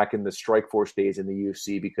seen him back in the Strikeforce days in the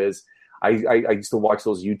UFC, because I used to watch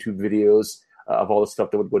those YouTube videos of all the stuff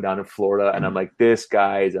that would go down in Florida, and I'm like, this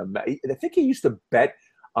guy is I think he used to bet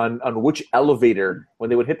on which elevator, when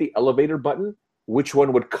they would hit the elevator button, which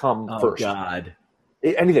one would come first. Oh God,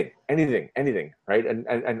 anything, right?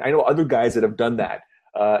 And I know other guys that have done that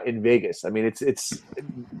in Vegas. I mean, it's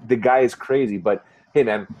the guy is crazy, but hey,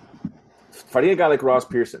 man, fighting a guy like Ross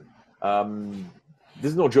Pearson. This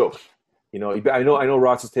is no joke. I know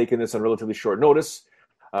Ross has taken this on relatively short notice.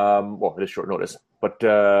 It is short notice. But,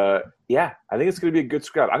 yeah, I think it's going to be a good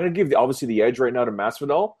scrap. I'm going to give, obviously, the edge right now to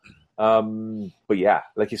Masvidal. But, yeah,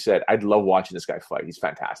 like you said, I'd love watching this guy fight. He's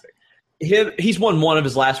fantastic. He's won one of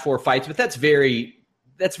his last 4 fights, but that's very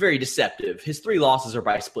deceptive. His 3 losses are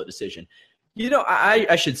by split decision.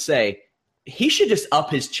 I should say, he should just up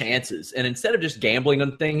his chances. And instead of just gambling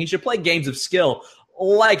on things, he should play games of skill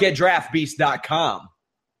like at draftbeast.com.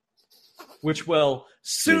 which will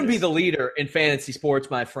soon be the leader in fantasy sports,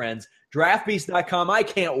 my friends. DraftBeast.com. I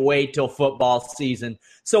can't wait till football season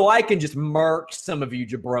so I can just murk some of you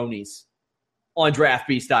jabronis on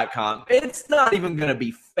DraftBeast.com. It's not even going to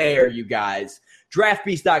be fair, you guys.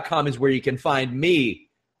 DraftBeast.com is where you can find me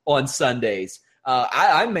on Sundays.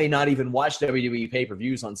 I may not even watch WWE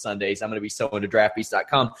pay-per-views on Sundays. I'm going to be so into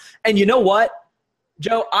DraftBeast.com. And you know what,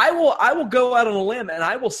 Joe? I will go out on a limb, and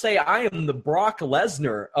I will say I am the Brock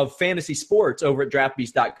Lesnar of fantasy sports over at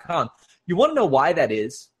DraftBeast.com. You want to know why that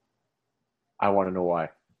is? I want to know why.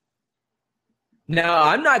 Now,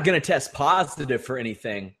 I'm not going to test positive for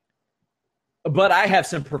anything, but I have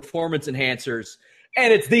some performance enhancers,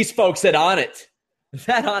 and it's these folks at Onnit.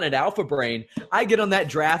 That Onnit Alpha Brain. I get on that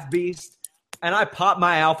Draft Beast, and I pop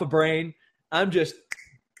my Alpha Brain. I'm just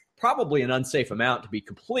probably an unsafe amount, to be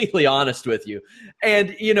completely honest with you.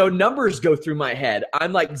 And, numbers go through my head.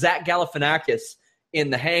 I'm like Zach Galifianakis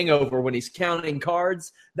in The Hangover when he's counting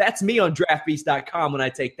cards. That's me on DraftBeast.com when I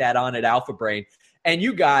take that Onnit Alpha Brain. And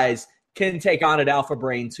you guys can take Onnit Alpha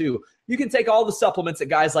Brain too. You can take all the supplements that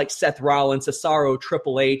guys like Seth Rollins, Cesaro,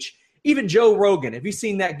 Triple H, even Joe Rogan. Have you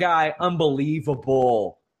seen that guy?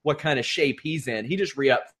 Unbelievable what kind of shape he's in. He just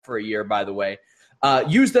re-upped for a year, by the way.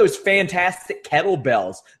 Use those fantastic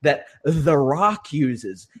kettlebells that The Rock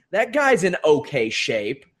uses. That guy's in okay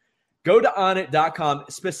shape. Go to Onnit.com.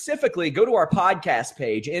 Specifically, go to our podcast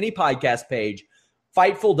page, any podcast page,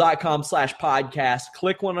 Fightful.com/podcast.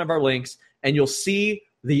 Click one of our links, and you'll see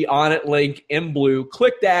the Onnit link in blue.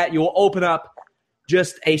 Click that. You will open up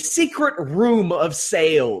just a secret room of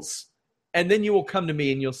sales. And then you will come to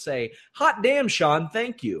me and you'll say, hot damn, Sean,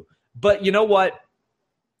 thank you. But you know what?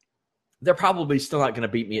 They're probably still not going to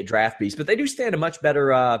beat me at Draft Beast, but they do stand a much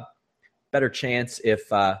better chance if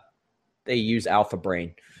they use Alpha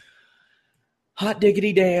Brain. Hot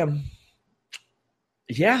diggity damn.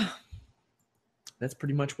 Yeah. That's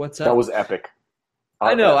pretty much what's up. That was epic.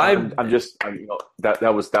 I know.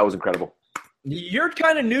 That was incredible. You're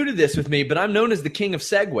kind of new to this with me, but I'm known as the king of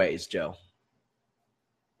segues, Joe.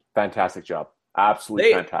 Fantastic job.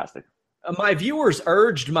 Absolutely fantastic. My viewers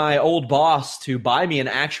urged my old boss to buy me an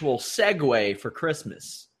actual Segway for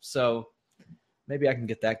Christmas. So maybe I can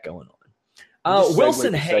get that going on.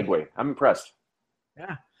 Wilson Hayes. I'm impressed.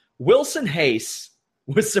 Yeah. Wilson Hayes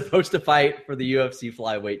was supposed to fight for the UFC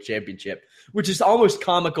Flyweight Championship, which is almost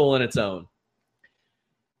comical in its own.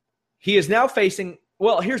 He is now facing –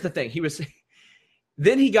 well, here's the thing.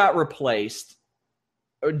 Then he got replaced,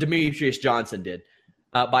 or Demetrius Johnson did,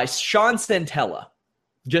 by Sean Santella.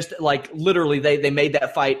 Just like literally they made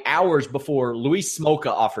that fight hours before Luis Smoka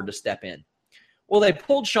offered to step in. Well, they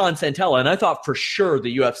pulled Sean Santella, and I thought for sure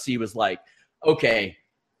the UFC was like, okay,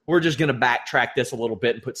 we're just going to backtrack this a little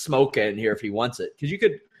bit and put Smoka in here if he wants it. Because you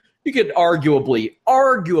could arguably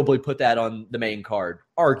put that on the main card,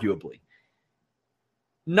 arguably.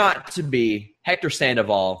 Not to be Hector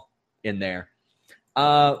Sandoval in there.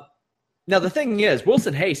 Now, the thing is,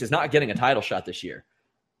 Wilson Hayes is not getting a title shot this year.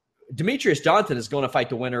 Demetrius Johnson is going to fight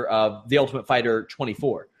the winner of The Ultimate Fighter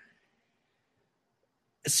 24.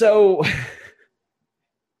 So,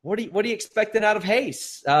 what are you expecting out of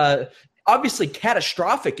Hayes? Obviously,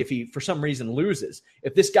 catastrophic if he, for some reason, loses.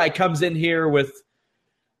 If this guy comes in here with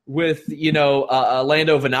a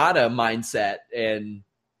Lando Venata mindset and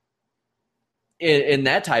in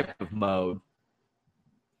that type of mode.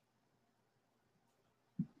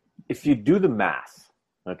 If you do the math,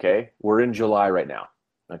 okay, we're in July right now.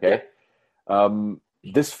 Okay.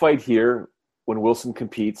 This fight here, when Wilson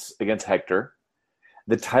competes against Hector,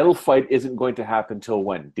 the title fight isn't going to happen until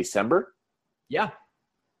when? December? Yeah.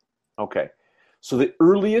 Okay. So the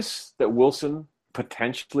earliest that Wilson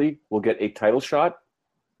potentially will get a title shot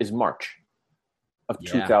is March of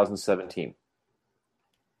 2017.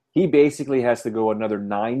 He basically has to go another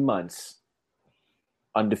 9 months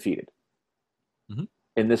undefeated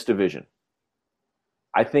in this division.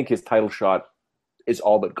 I think his title shot is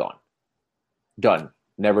all but gone. Done.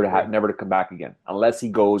 Never to come back again. Unless he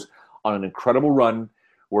goes on an incredible run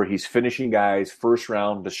where he's finishing guys first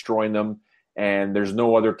round, destroying them, and there's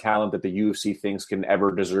no other talent that the UFC thinks can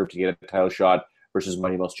ever deserve to get a title shot versus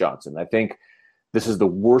Money Mouse Johnson. I think this is the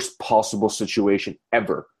worst possible situation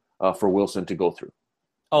ever for Wilson to go through.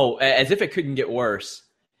 Oh, as if it couldn't get worse.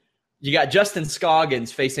 You got Justin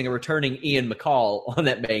Scoggins facing a returning Ian McCall on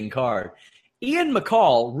that main card. Ian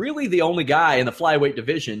McCall, really the only guy in the flyweight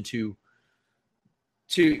division to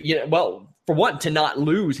for one, to not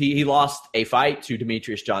lose. He lost a fight to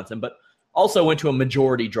Demetrius Johnson, but also went to a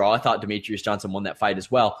majority draw. I thought Demetrius Johnson won that fight as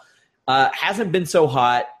well. Hasn't been so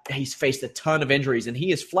hot. He's faced a ton of injuries, and he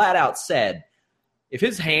has flat out said if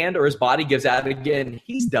his hand or his body gives out again,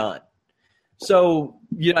 he's done. So,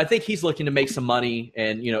 I think he's looking to make some money,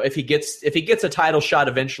 and if he gets a title shot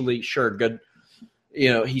eventually, sure, good.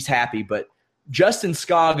 He's happy. But Justin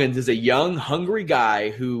Scoggins is a young, hungry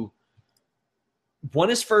guy who won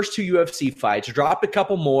his first 2 UFC fights, dropped a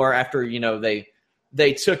couple more after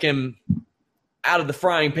they took him out of the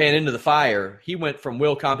frying pan into the fire. He went from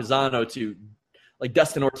Will Campazano to like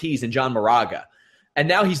Dustin Ortiz and John Moraga, and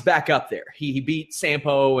now he's back up there. He beat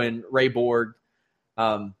Sampo and Ray Borg.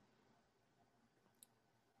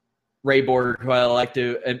 Ray Borg, who I like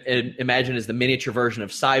to imagine is the miniature version of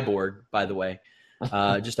Cyborg, by the way,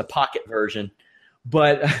 just a pocket version.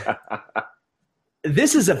 But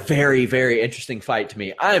this is a very, very interesting fight to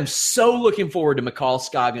me. I am so looking forward to McCall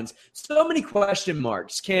Scoggins. So many question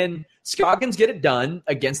marks. Can Scoggins get it done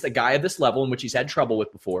against a guy of this level in which he's had trouble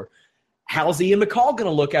with before? How's Ian McCall going to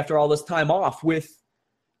look after all this time off with,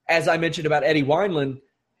 as I mentioned about Eddie Wineland,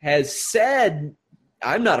 has said,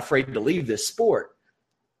 I'm not afraid to leave this sport.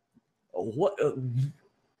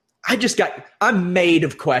 I'm made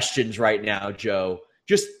of questions right now, Joe.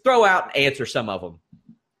 Just throw out and answer some of them.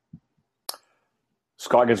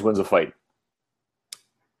 Scoggins wins a fight.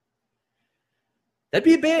 That'd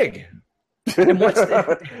be big. And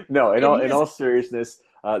No, in all seriousness,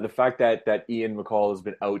 the fact that Ian McCall has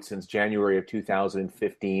been out since January of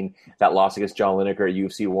 2015, that loss against John Lineker at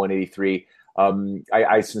UFC 183,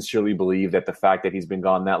 I sincerely believe that the fact that he's been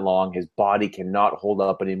gone that long, his body cannot hold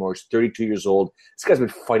up anymore. He's 32 years old. This guy's been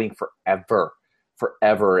fighting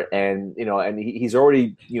forever. And, he's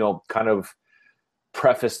already, kind of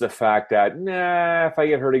prefaced the fact that, if I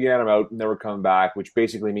get hurt again, I'm out, never come back, which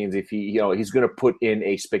basically means if he's going to put in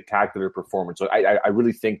a spectacular performance. So I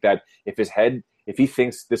really think that if he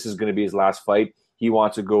thinks this is going to be his last fight, he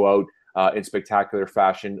wants to go out in spectacular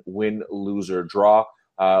fashion, win, lose, or draw.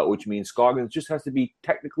 Which means Scoggins just has to be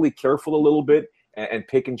technically careful a little bit and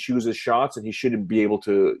pick and choose his shots, and he shouldn't be able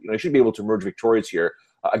to, he should be able to emerge victorious here.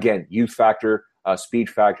 Again, youth factor,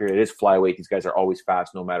 speed factor. It is flyweight. These guys are always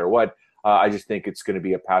fast, no matter what. I just think it's going to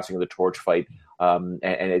be a passing of the torch fight, and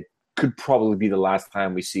it could probably be the last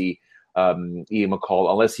time we see Ian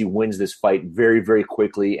McCall, unless he wins this fight very, very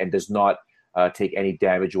quickly and does not take any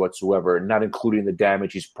damage whatsoever, not including the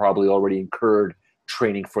damage he's probably already incurred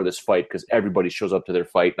training for this fight, because everybody shows up to their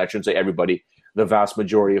fight. And I shouldn't say everybody. The vast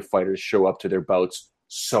majority of fighters show up to their bouts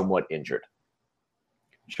somewhat injured.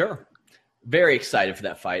 Sure. Very excited for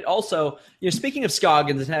that fight. Also, speaking of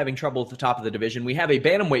Scoggins and having trouble at the top of the division, we have a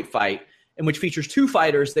bantamweight fight in which features two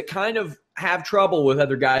fighters that kind of have trouble with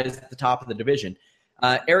other guys at the top of the division.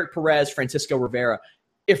 Eric Perez, Francisco Rivera.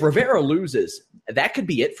 If Rivera loses, that could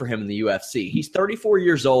be it for him in the UFC. He's 34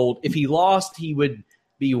 years old. If he lost, he would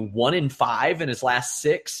be 1-5 in his last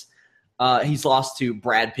 6. He's lost to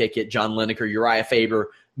Brad Pickett, John Lineker, Uriah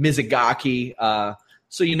Faber, Mizugaki.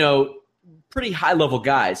 So, pretty high-level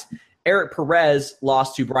guys. Eric Perez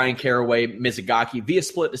lost to Brian Caraway, Mizugaki via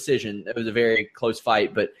split decision. It was a very close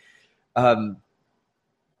fight, but I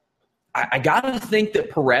got to think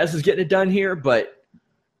that Perez is getting it done here, but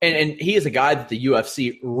and he is a guy that the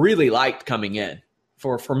UFC really liked coming in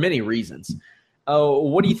for many reasons.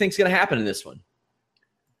 What do you think is going to happen in this one?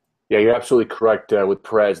 Yeah, you're absolutely correct with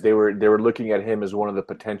Perez. They were looking at him as one of the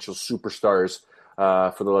potential superstars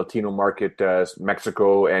for the Latino market,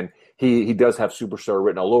 Mexico, and he does have superstar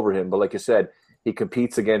written all over him. But like you said, he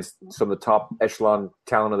competes against some of the top echelon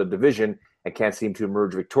talent of the division and can't seem to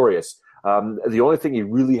emerge victorious. The only thing he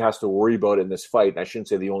really has to worry about in this fight, and I shouldn't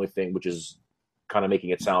say the only thing, which is kind of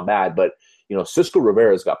making it sound bad, but Cisco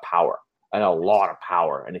Rivera's got power and a lot of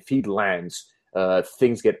power, and if he lands,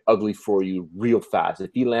 things get ugly for you real fast.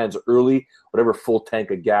 If he lands early, whatever full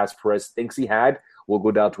tank of gas Perez thinks he had will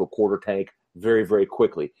go down to a quarter tank very, very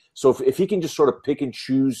quickly. So if he can just sort of pick and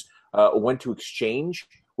choose when to exchange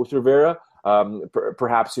with Rivera,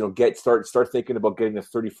 perhaps start thinking about getting the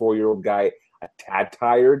 34-year-old guy a tad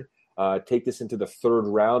tired. Take this into the third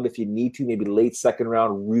round if you need to, maybe late second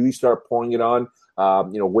round. Really start pouring it on.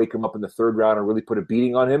 Wake him up in the third round and really put a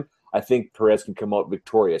beating on him. I think Perez can come out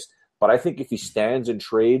victorious. But I think if he stands and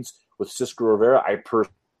trades with Cisco Rivera, I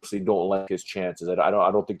personally don't like his chances. I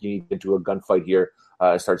don't think you need to get into a gunfight here.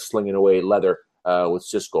 Start slinging away leather with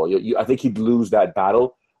Cisco. I think he'd lose that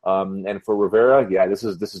battle. And for Rivera, yeah, this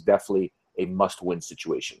is definitely a must-win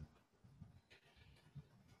situation.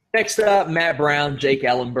 Next up, Matt Brown, Jake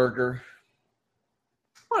Ellenberger.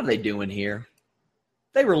 What are they doing here?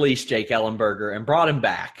 They released Jake Ellenberger and brought him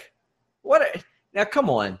back. Now, come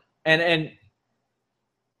on. And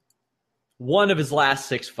one of his last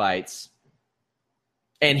 6 fights,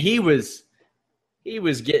 and he was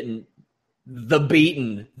getting the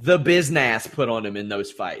business put on him in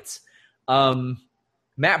those fights.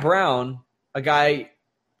 Matt Brown a guy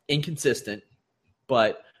inconsistent,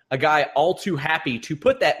 but a guy all too happy to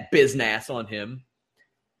put that business on him.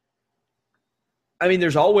 I mean,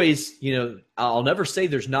 there's always, I'll never say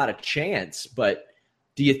there's not a chance, but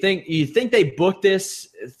do you think they booked this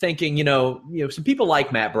thinking, some people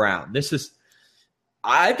like Matt Brown.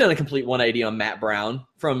 I've done a complete 180 on Matt Brown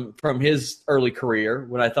from his early career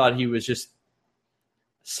when I thought he was just,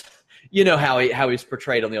 how he's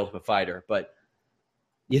portrayed on The Ultimate Fighter. But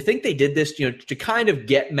you think they did this, to kind of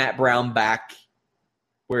get Matt Brown back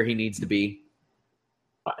where he needs to be?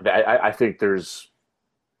 I think there's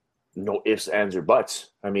no ifs, ands, or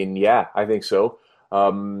buts. I mean, yeah, I think so.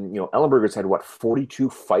 Ellenberger's had 42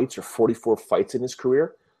 fights or 44 fights in his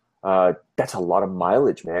career. That's a lot of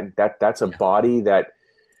mileage, man. That's a body that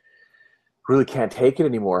really can't take it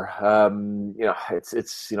anymore.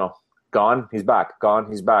 It's gone. He's back. Gone.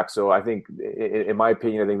 He's back. So I think, in my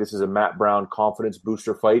opinion, I think this is a Matt Brown confidence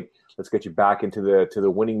booster fight. Let's get you back into the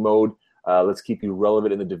winning mode. Let's keep you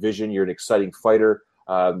relevant in the division. You're an exciting fighter.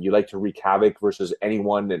 You like to wreak havoc versus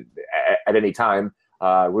anyone and at any time.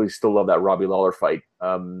 Really still love that Robbie Lawler fight.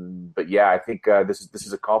 But yeah, I think this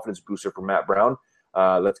is a confidence booster for Matt Brown.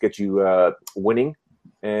 Let's get you winning,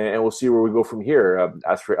 and we'll see where we go from here.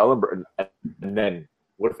 As for Ellenberger, and then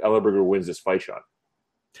what if Ellenberger wins this fight, Sean?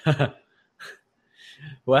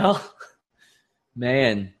 Well,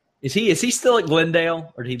 man, is he still at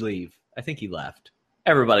Glendale, or did he leave? I think he left.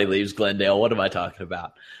 Everybody leaves Glendale. What am I talking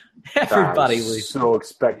about? Everybody leaves. So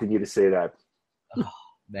expecting you to say that. Oh,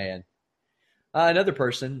 man. Another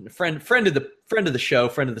person, friend of the show,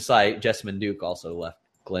 friend of the site, Jessamine Duke, also left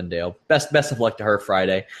Glendale. Best of luck to her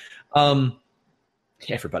Friday.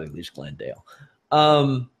 Everybody leaves Glendale,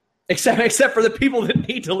 except for the people that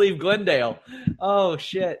need to leave Glendale. Oh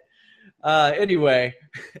shit. Anyway,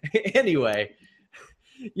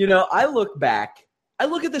 I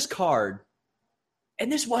look at this card,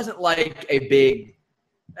 and this wasn't like a big.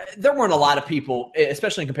 There weren't a lot of people,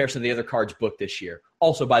 especially in comparison to the other cards booked this year.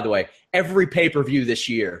 Also, by the way, every pay-per-view this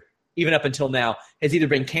year, even up until now, has either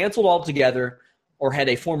been canceled altogether or had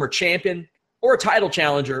a former champion or a title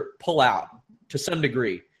challenger pull out to some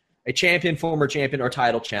degree. A champion, former champion, or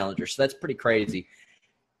title challenger. So that's pretty crazy.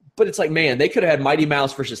 But it's like, man, they could have had Mighty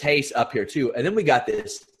Mouse versus Hayes up here too. And then we got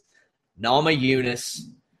this Namajunas.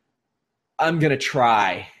 I'm going to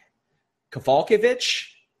try. Kowalkiewicz.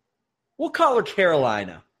 We'll call her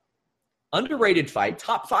Carolina. Underrated fight,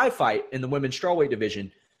 top 5 fight in the women's strawweight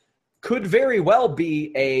division. Could very well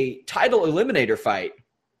be a title eliminator fight.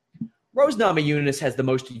 Rose Namajunas has the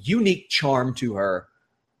most unique charm to her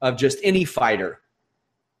of just any fighter.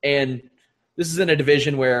 And this is in a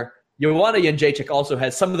division where Joanna Jędrzejczyk also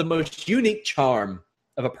has some of the most unique charm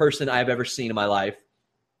of a person I've ever seen in my life.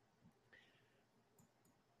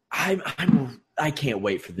 I can't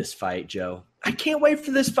wait for this fight, Joe. I can't wait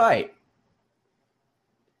for this fight.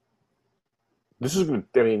 This is,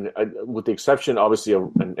 with the exception, obviously,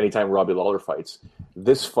 of anytime Robbie Lawler fights,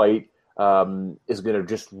 this fight is going to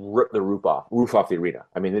just rip the roof off the arena.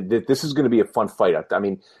 I mean, this is going to be a fun fight. I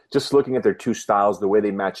mean, just looking at their two styles, the way they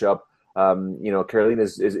match up, Carolina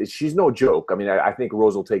she's no joke. I mean, I think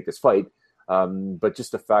Rose will take this fight, but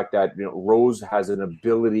just the fact that Rose has an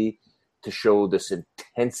ability to show this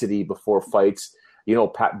intensity before fights.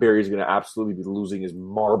 Pat Barry is going to absolutely be losing his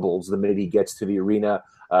marbles the minute he gets to the arena,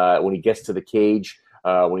 when he gets to the cage,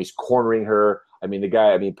 when he's cornering her. I mean,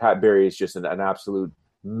 Pat Barry is just an absolute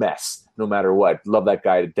mess no matter what. Love that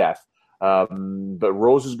guy to death. But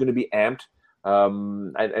Rose is going to be amped.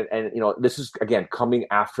 And this is, again, coming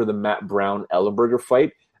after the Matt Brown-Ellenberger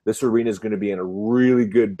fight. This arena is going to be in a really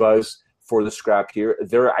good buzz for the scrap here.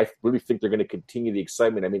 I really think they're going to continue the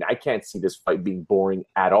excitement. I mean, I can't see this fight being boring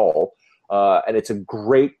at all. And it's a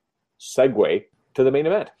great segue to the main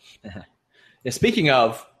event. Yeah, speaking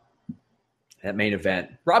of that main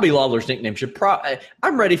event, Robbie Lawler's nickname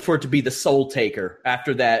I'm ready for it to be the Soul Taker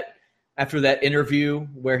after that interview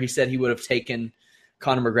where he said he would have taken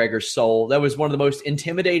Conor McGregor's soul. That was one of the most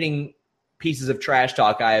intimidating pieces of trash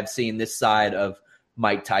talk I have seen this side of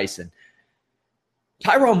Mike Tyson.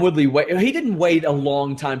 Tyron Woodley, he didn't wait a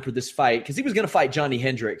long time for this fight because he was going to fight Johnny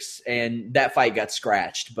Hendricks, and that fight got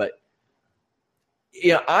scratched. But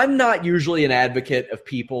I'm not usually an advocate of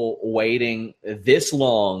people waiting this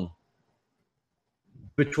long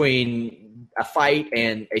between a fight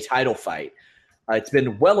and a title fight. It's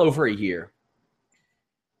been well over a year.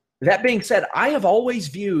 That being said, I have always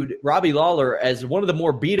viewed Robbie Lawler as one of the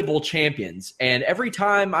more beatable champions. And every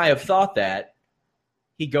time I have thought that,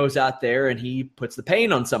 he goes out there and he puts the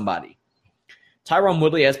pain on somebody. Tyron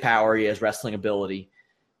Woodley has power. He has wrestling ability.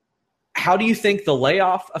 How do you think the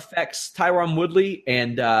layoff affects Tyron Woodley?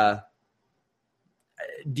 And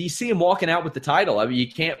do you see him walking out with the title? I mean,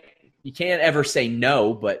 you can't ever say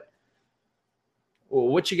no, but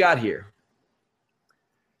what you got here?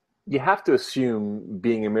 You have to assume,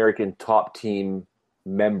 being American top team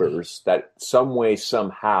members, that some way,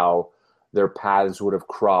 somehow, their paths would have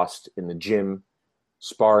crossed in the gym,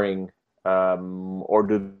 sparring, or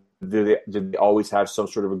did they always have some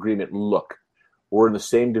sort of agreement? Look, we're in the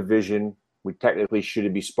same division. We technically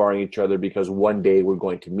shouldn't be sparring each other because one day we're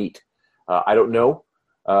going to meet. I don't know.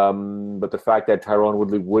 But the fact that Tyron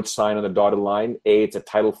Woodley would sign on the dotted line, it's a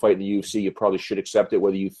title fight in the UFC. You probably should accept it,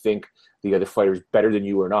 whether you think the other fighter is better than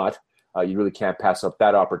you or not. You really can't pass up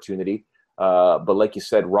that opportunity. But like you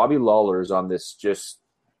said, Robbie Lawler is on this just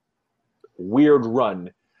weird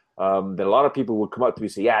run that a lot of people would come up to me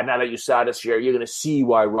and say, yeah, now that you saw this year, you're going to see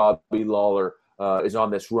why Robbie Lawler is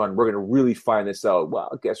on this run. We're going to really find this out.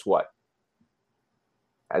 Well, guess what?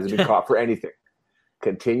 Hasn't been caught for anything.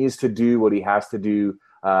 Continues to do what he has to do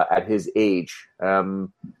at his age.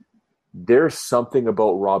 There's something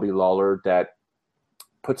about Robbie Lawler that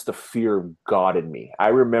puts the fear of God in me. I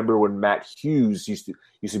remember when Matt Hughes used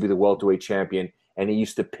to be the welterweight champion, and he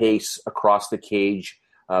used to pace across the cage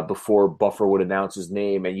before Buffer would announce his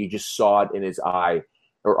name, and you just saw it in his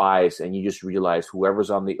eyes, and you just realized whoever's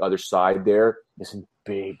on the other side there is in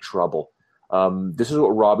big trouble. This is what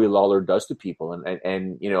Robbie Lawler does to people,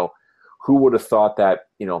 and you know, who would have thought that,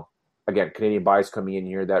 you know, again, Canadian bias coming in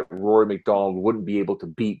here, that Rory McDonald wouldn't be able to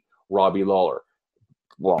beat Robbie Lawler.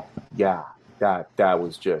 Well, yeah, that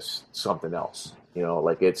was just something else. You know,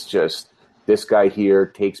 like, it's just, this guy here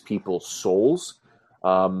takes people's souls.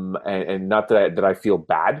 And not that I feel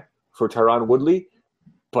bad for Tyron Woodley,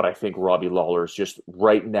 but I think Robbie Lawler is just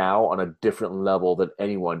right now on a different level than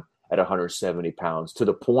anyone at 170 pounds, to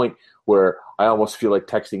the point where I almost feel like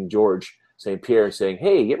texting George St. Pierre and saying,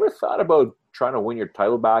 hey, you ever thought about trying to win your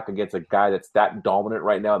title back against a guy that's that dominant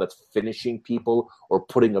right now, that's finishing people or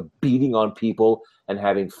putting a beating on people, and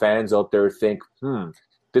having fans out there think,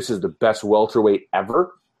 this is the best welterweight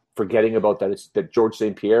ever, forgetting about that George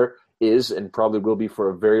St. Pierre is and probably will be for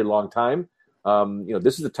a very long time. You know,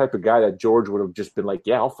 this is the type of guy that George would have just been like,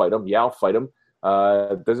 yeah, I'll fight him.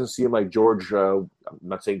 It doesn't seem like George, I'm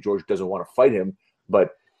not saying George doesn't want to fight him,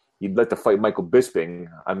 but you'd like to fight Michael Bisping.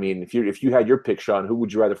 I mean, if you had your pick, Sean, who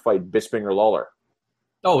would you rather fight, Bisping or Lawler?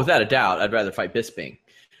 Oh, without a doubt, I'd rather fight Bisping.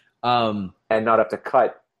 And not have to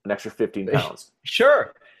cut an extra 15 pounds.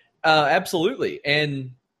 Sure. Absolutely.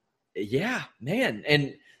 And yeah, man.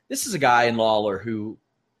 And this is a guy in Lawler who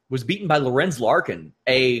was beaten by Lorenz Larkin,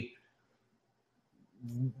 a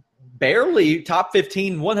barely top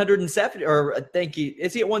 15, 170, or I think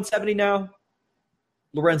is he at 170 now?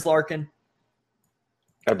 Lorenz Larkin?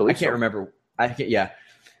 I believe I can't remember. Yeah.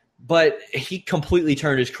 But he completely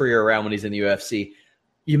turned his career around when he's in the UFC.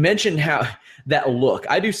 You mentioned how that look.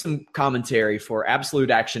 I do some commentary for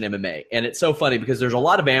Absolute Action MMA, and it's so funny because there's a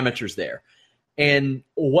lot of amateurs there. And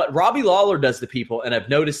what Robbie Lawler does to people, and I've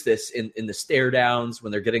noticed this in the stare downs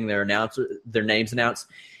when they're getting their names announced,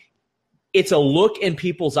 it's a look in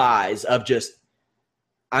people's eyes of just,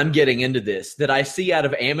 I'm getting into this, that I see out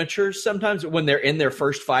of amateurs sometimes when they're in their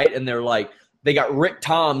first fight and they're like, they got Rick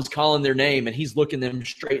Toms calling their name and he's looking them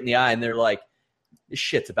straight in the eye and they're like, this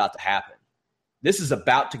shit's about to happen. This is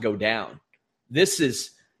about to go down. This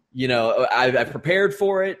is, you know, I've prepared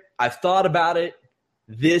for it. I've thought about it.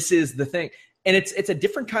 This is the thing. And it's a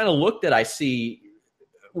different kind of look that I see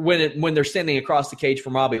when they're standing across the cage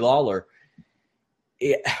from Robbie Lawler.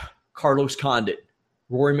 Carlos Condit,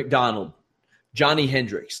 Rory McDonald, Johnny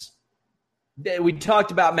Hendricks. We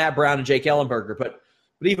talked about Matt Brown and Jake Ellenberger, but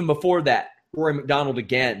even before that, Rory McDonald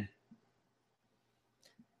again.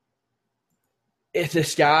 It's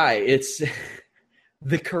this guy. It's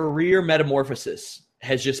the career metamorphosis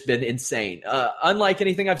has just been insane. Unlike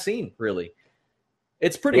anything I've seen, really.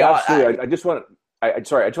 It's pretty odd. Absolutely. I just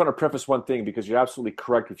want to preface one thing, because you're absolutely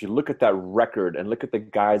correct. If you look at that record and look at the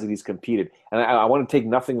guys that he's competed, and I want to take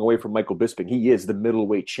nothing away from Michael Bisping. He is the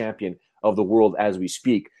middleweight champion of the world as we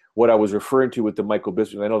speak. What I was referring to with the Michael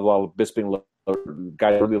Bisping, I know a lot of Bisping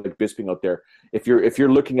guys really like Bisping out there. If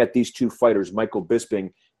you're looking at these two fighters, Michael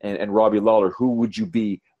Bisping and Robbie Lawler, who would you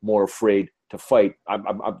be more afraid to fight?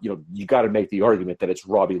 You got to make the argument that it's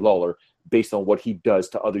Robbie Lawler based on what he does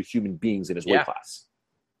to other human beings in his weight class.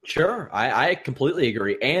 Sure, I completely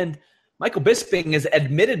agree. And Michael Bisping is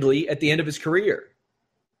admittedly at the end of his career.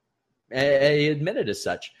 He admitted as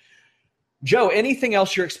such. Joe, anything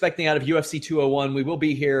else you're expecting out of UFC 201? We will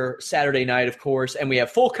be here Saturday night, of course, and we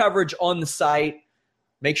have full coverage on the site.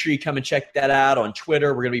 Make sure you come and check that out on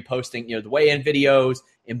Twitter. We're going to be posting, the weigh-in videos,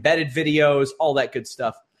 embedded videos, all that good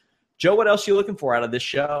stuff. Joe, what else are you looking for out of this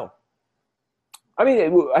show? I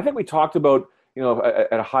mean, I think we talked about,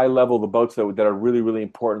 at a high level, the bouts that are really, really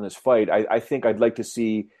important in this fight. I think I'd like to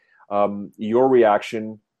see your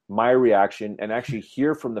reaction, my reaction, and actually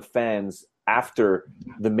hear from the fans after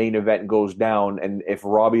the main event goes down. And if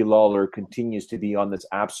Robbie Lawler continues to be on this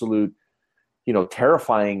absolute,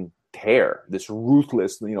 terrifying tear, this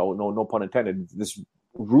ruthless, no pun intended, this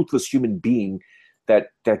ruthless human being that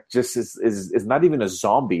just is not even a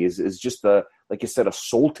zombie, is just like you said, a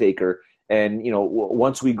soul taker. And,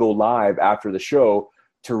 once we go live after the show,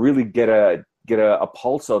 to really get a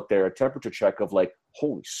pulse out there, a temperature check of like,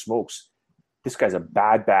 holy smokes, this guy's a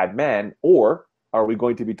bad, bad man. Or are we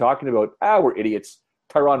going to be talking about, we're idiots.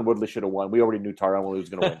 Tyron Woodley should have won. We already knew Tyron Woodley was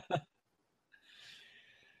going to win.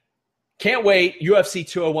 Can't wait. UFC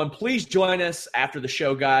 201. Please join us after the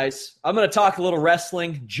show, guys. I'm going to talk a little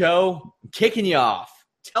wrestling. Joe, I'm kicking you off.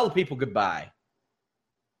 Tell the people goodbye.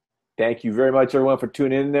 Thank you very much, everyone, for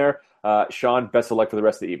tuning in there. Sean, best of luck for the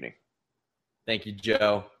rest of the evening. Thank you,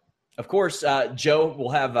 Joe. Of course, Joe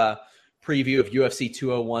will have a preview of UFC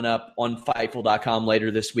 201 up on Fightful.com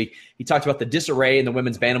later this week. He talked about the disarray in the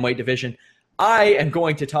women's bantamweight division. I am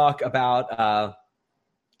going to talk about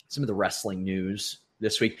some of the wrestling news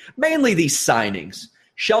this week, mainly these signings.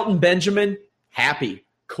 Shelton Benjamin, happy,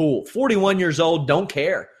 cool, 41 years old, don't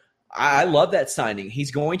care. I love that signing.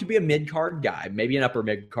 He's going to be a mid-card guy, maybe an upper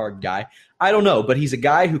mid-card guy. I don't know, but he's a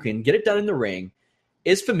guy who can get it done in the ring,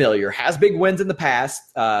 is familiar, has big wins in the past,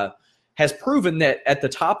 has proven that at the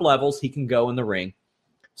top levels he can go in the ring.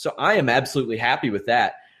 So I am absolutely happy with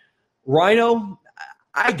that. Rhino,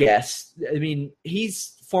 I guess, I mean,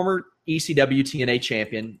 he's former ECW TNA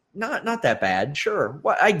champion. Not that bad, sure.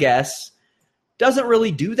 Well, I guess. Doesn't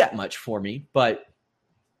really do that much for me, but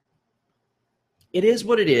it is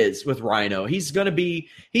what it is with Rhino. He's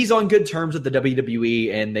on good terms with the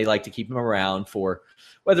WWE, and they like to keep him around for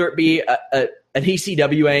whether it be an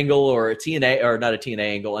ECW angle or a TNA, or not a TNA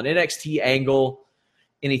angle, an NXT angle,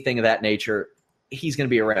 anything of that nature. He's going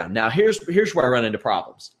to be around. Now, here's where I run into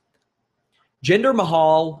problems. Jinder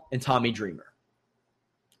Mahal and Tommy Dreamer.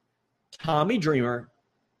 Tommy Dreamer,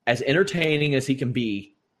 as entertaining as he can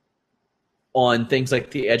be on things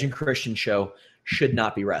like the Edge and Christian show, should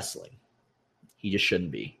not be wrestling. He just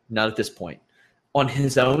shouldn't be. Not at this point. On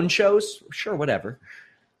his own shows, sure, whatever.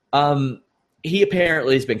 He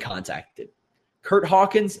apparently has been contacted. Kurt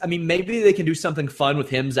Hawkins, I mean, maybe they can do something fun with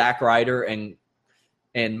him, Zack Ryder, and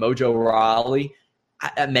Mojo Rawley.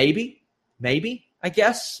 Maybe, I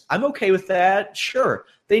guess. I'm okay with that. Sure.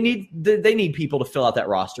 They need people to fill out that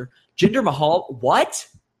roster. Jinder Mahal, what?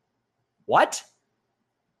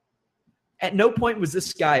 At no point was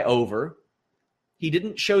this guy over. He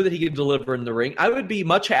didn't show that he could deliver in the ring. I would be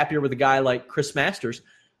much happier with a guy like Chris Masters,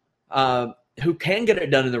 who can get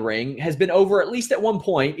it done in the ring, has been over at least at one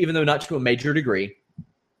point, even though not to a major degree,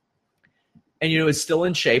 and is still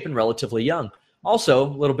in shape and relatively young. Also,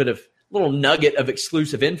 a little nugget of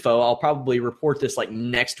exclusive info. I'll probably report this like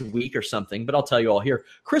next week or something, but I'll tell you all here.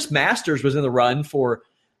 Chris Masters was in the run for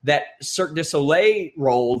that Cirque du Soleil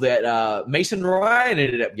role that Mason Ryan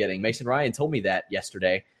ended up getting. Mason Ryan told me that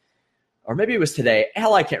yesterday. Or maybe it was today.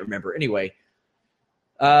 Hell, I can't remember. Anyway,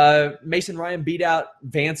 Mason Ryan beat out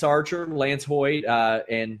Vance Archer, Lance Hoyt,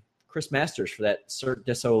 and Chris Masters for that Cirque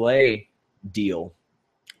du Soleil deal.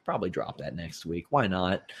 Probably drop that next week. Why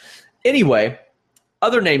not? Anyway,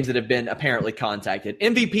 other names that have been apparently contacted.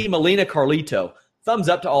 MVP Melina Carlito. Thumbs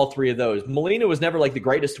up to all three of those. Melina was never like the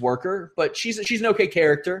greatest worker, but she's an okay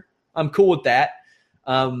character. I'm cool with that.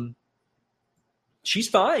 She's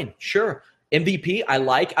fine. Sure. MVP,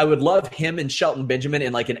 I would love him and Shelton Benjamin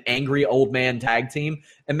in like an angry old man tag team.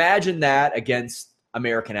 Imagine that against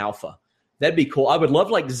American Alpha. That'd be cool. I would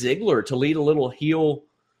love like Ziggler to lead a little heel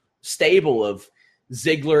stable of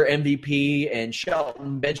Ziggler, MVP, and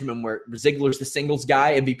Shelton Benjamin, where Ziggler's the singles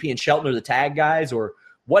guy, MVP and Shelton are the tag guys, or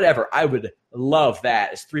whatever. I would love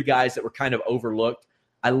that as three guys that were kind of overlooked.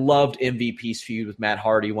 I loved MVP's feud with Matt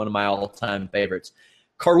Hardy, one of my all-time favorites.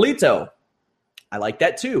 Carlito, I like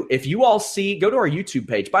that too. If you all see, go to our YouTube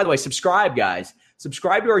page. By the way, subscribe, guys.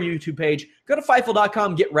 Subscribe to our YouTube page. Go to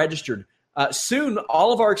Fightful.com, get registered. Soon,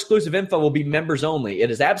 all of our exclusive info will be members only.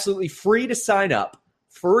 It is absolutely free to sign up.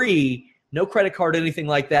 Free, no credit card, anything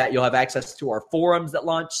like that. You'll have access to our forums that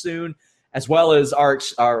launch soon, as well as our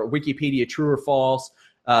Wikipedia True or False,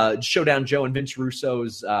 Showdown Joe and Vince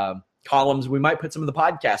Russo's columns. We might put some of the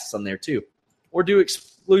podcasts on there too, or do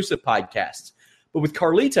exclusive podcasts. But with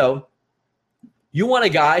Carlito, you want a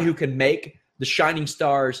guy who can make the Shining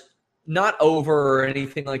Stars not over or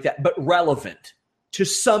anything like that, but relevant to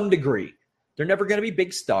some degree. They're never going to be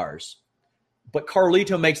big stars, but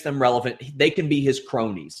Carlito makes them relevant. They can be his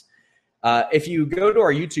cronies. If you go to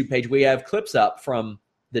our YouTube page, we have clips up from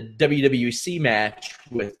the WWC match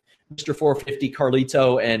with Mr. 450,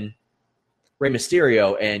 Carlito, and Rey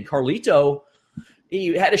Mysterio. And Carlito,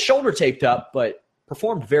 he had his shoulder taped up, but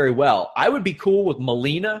performed very well. I would be cool with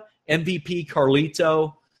Melina, MVP,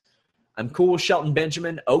 Carlito. I'm cool with Shelton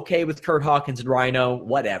Benjamin, okay with Kurt Hawkins and Rhino,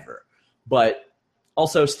 whatever. But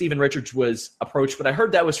also Steven Richards was approached, but I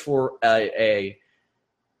heard that was for an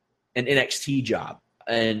NXT job.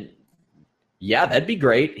 And yeah, that'd be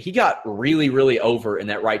great. He got really, really over in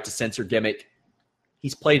that right to censor gimmick.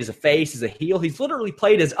 He's played as a face, as a heel. He's literally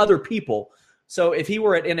played as other people. So if he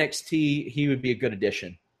were at NXT, he would be a good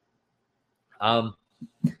addition.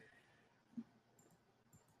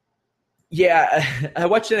 Yeah, I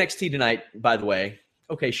watched NXT tonight, by the way.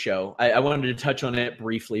 Okay show. I wanted to touch on it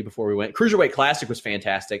briefly before we went. Cruiserweight Classic was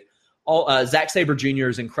fantastic. Zack Sabre Jr.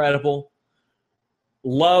 is incredible.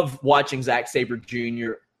 Love watching Zack Sabre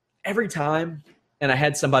Jr. every time. And I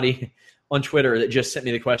had somebody on Twitter that just sent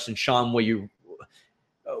me the question, Sean,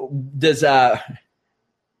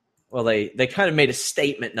 they kind of made a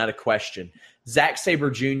statement, not a question. Zack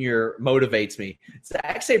Sabre Jr. motivates me.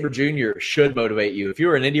 Zack Sabre Jr. should motivate you. If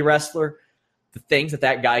you're an indie wrestler, the things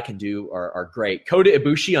that guy can do are great. Kota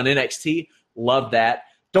Ibushi on NXT, love that.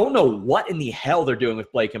 Don't know what in the hell they're doing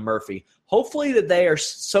with Blake and Murphy. Hopefully that they are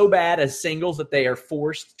so bad as singles that they are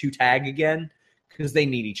forced to tag again because they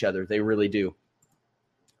need each other. They really do.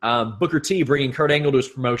 Booker T bringing Kurt Angle to his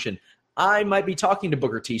promotion. I might be talking to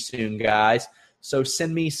Booker T soon, guys. So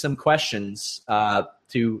send me some questions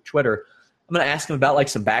to Twitter. I'm going to ask him about like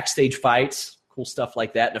some backstage fights, cool stuff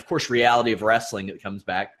like that. And, of course, reality of wrestling that comes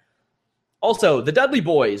back. Also, the Dudley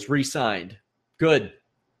Boys re-signed. Good.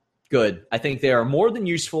 I think they are more than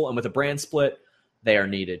useful, and with a brand split, they are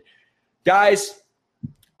needed. Guys,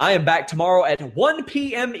 I am back tomorrow at 1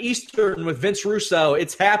 p.m. Eastern with Vince Russo.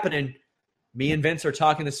 It's happening. Me and Vince are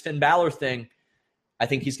talking this Finn Balor thing. I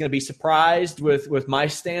think he's going to be surprised with my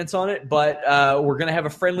stance on it, but we're going to have a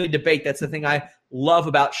friendly debate. That's the thing I love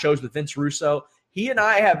about shows with Vince Russo. He and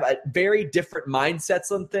I have very different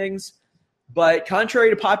mindsets on things, but contrary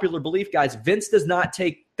to popular belief, guys, Vince does not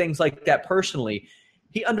take things like that personally.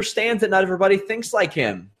 He understands that not everybody thinks like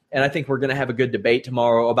him, and I think we're going to have a good debate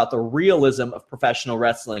tomorrow about the realism of professional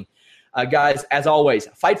wrestling. Guys, as always,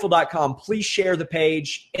 Fightful.com, please share the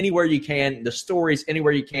page anywhere you can, the stories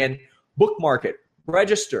anywhere you can, bookmark it.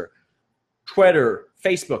 Register, Twitter,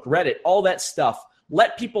 Facebook, Reddit, all that stuff.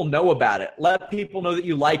 Let people know about it. Let people know that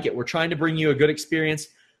you like it. We're trying to bring you a good experience,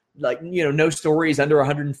 like, no stories under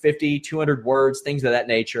 150, 200 words, things of that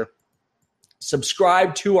nature.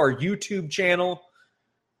 Subscribe to our YouTube channel.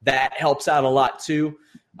 That helps out a lot too.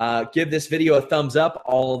 Give this video a thumbs up,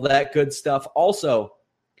 all that good stuff. Also,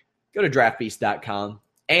 go to draftbeast.com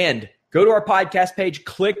and go to our podcast page,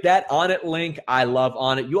 click that On It link. I love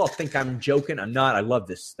On It. You all think I'm joking. I'm not. I love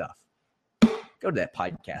this stuff. Go to that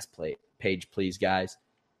podcast page, please, guys.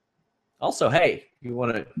 Also, hey, you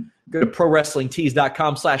want to go to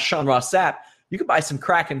ProWrestlingTees.com/Sean Ross Sapp. You can buy some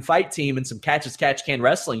Kraken Fight Team and some Catch as Catch Can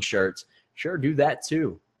wrestling shirts. Sure, do that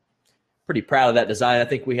too. Pretty proud of that design. I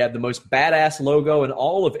think we have the most badass logo in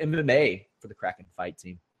all of MMA for the Kraken Fight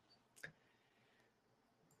Team.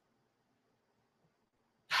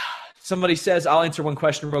 Somebody says, I'll answer one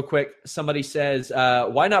question real quick. Somebody says,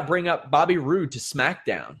 why not bring up Bobby Roode to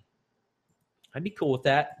SmackDown? I'd be cool with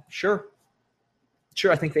that. Sure,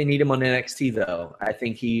 I think they need him on NXT, though. I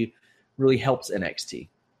think he really helps NXT.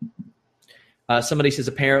 Somebody says,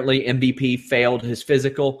 apparently MVP failed his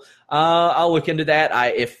physical. I'll look into that.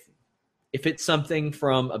 If it's something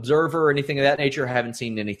from Observer or anything of that nature, I haven't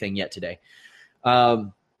seen anything yet today.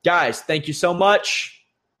 Guys, thank you so much.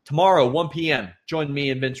 Tomorrow, 1 p.m., join me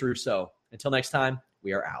and Vince Russo. Until next time,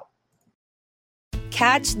 we are out.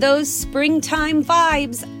 Catch those springtime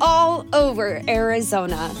vibes all over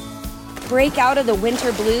Arizona. Break out of the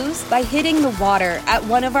winter blues by hitting the water at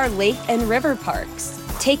one of our lake and river parks.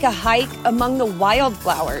 Take a hike among the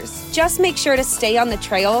wildflowers. Just make sure to stay on the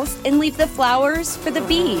trails and leave the flowers for the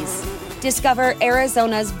bees. Discover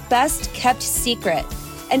Arizona's best-kept secret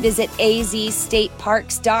and visit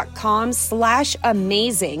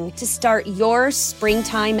azstateparks.com/amazing to start your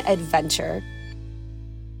springtime adventure.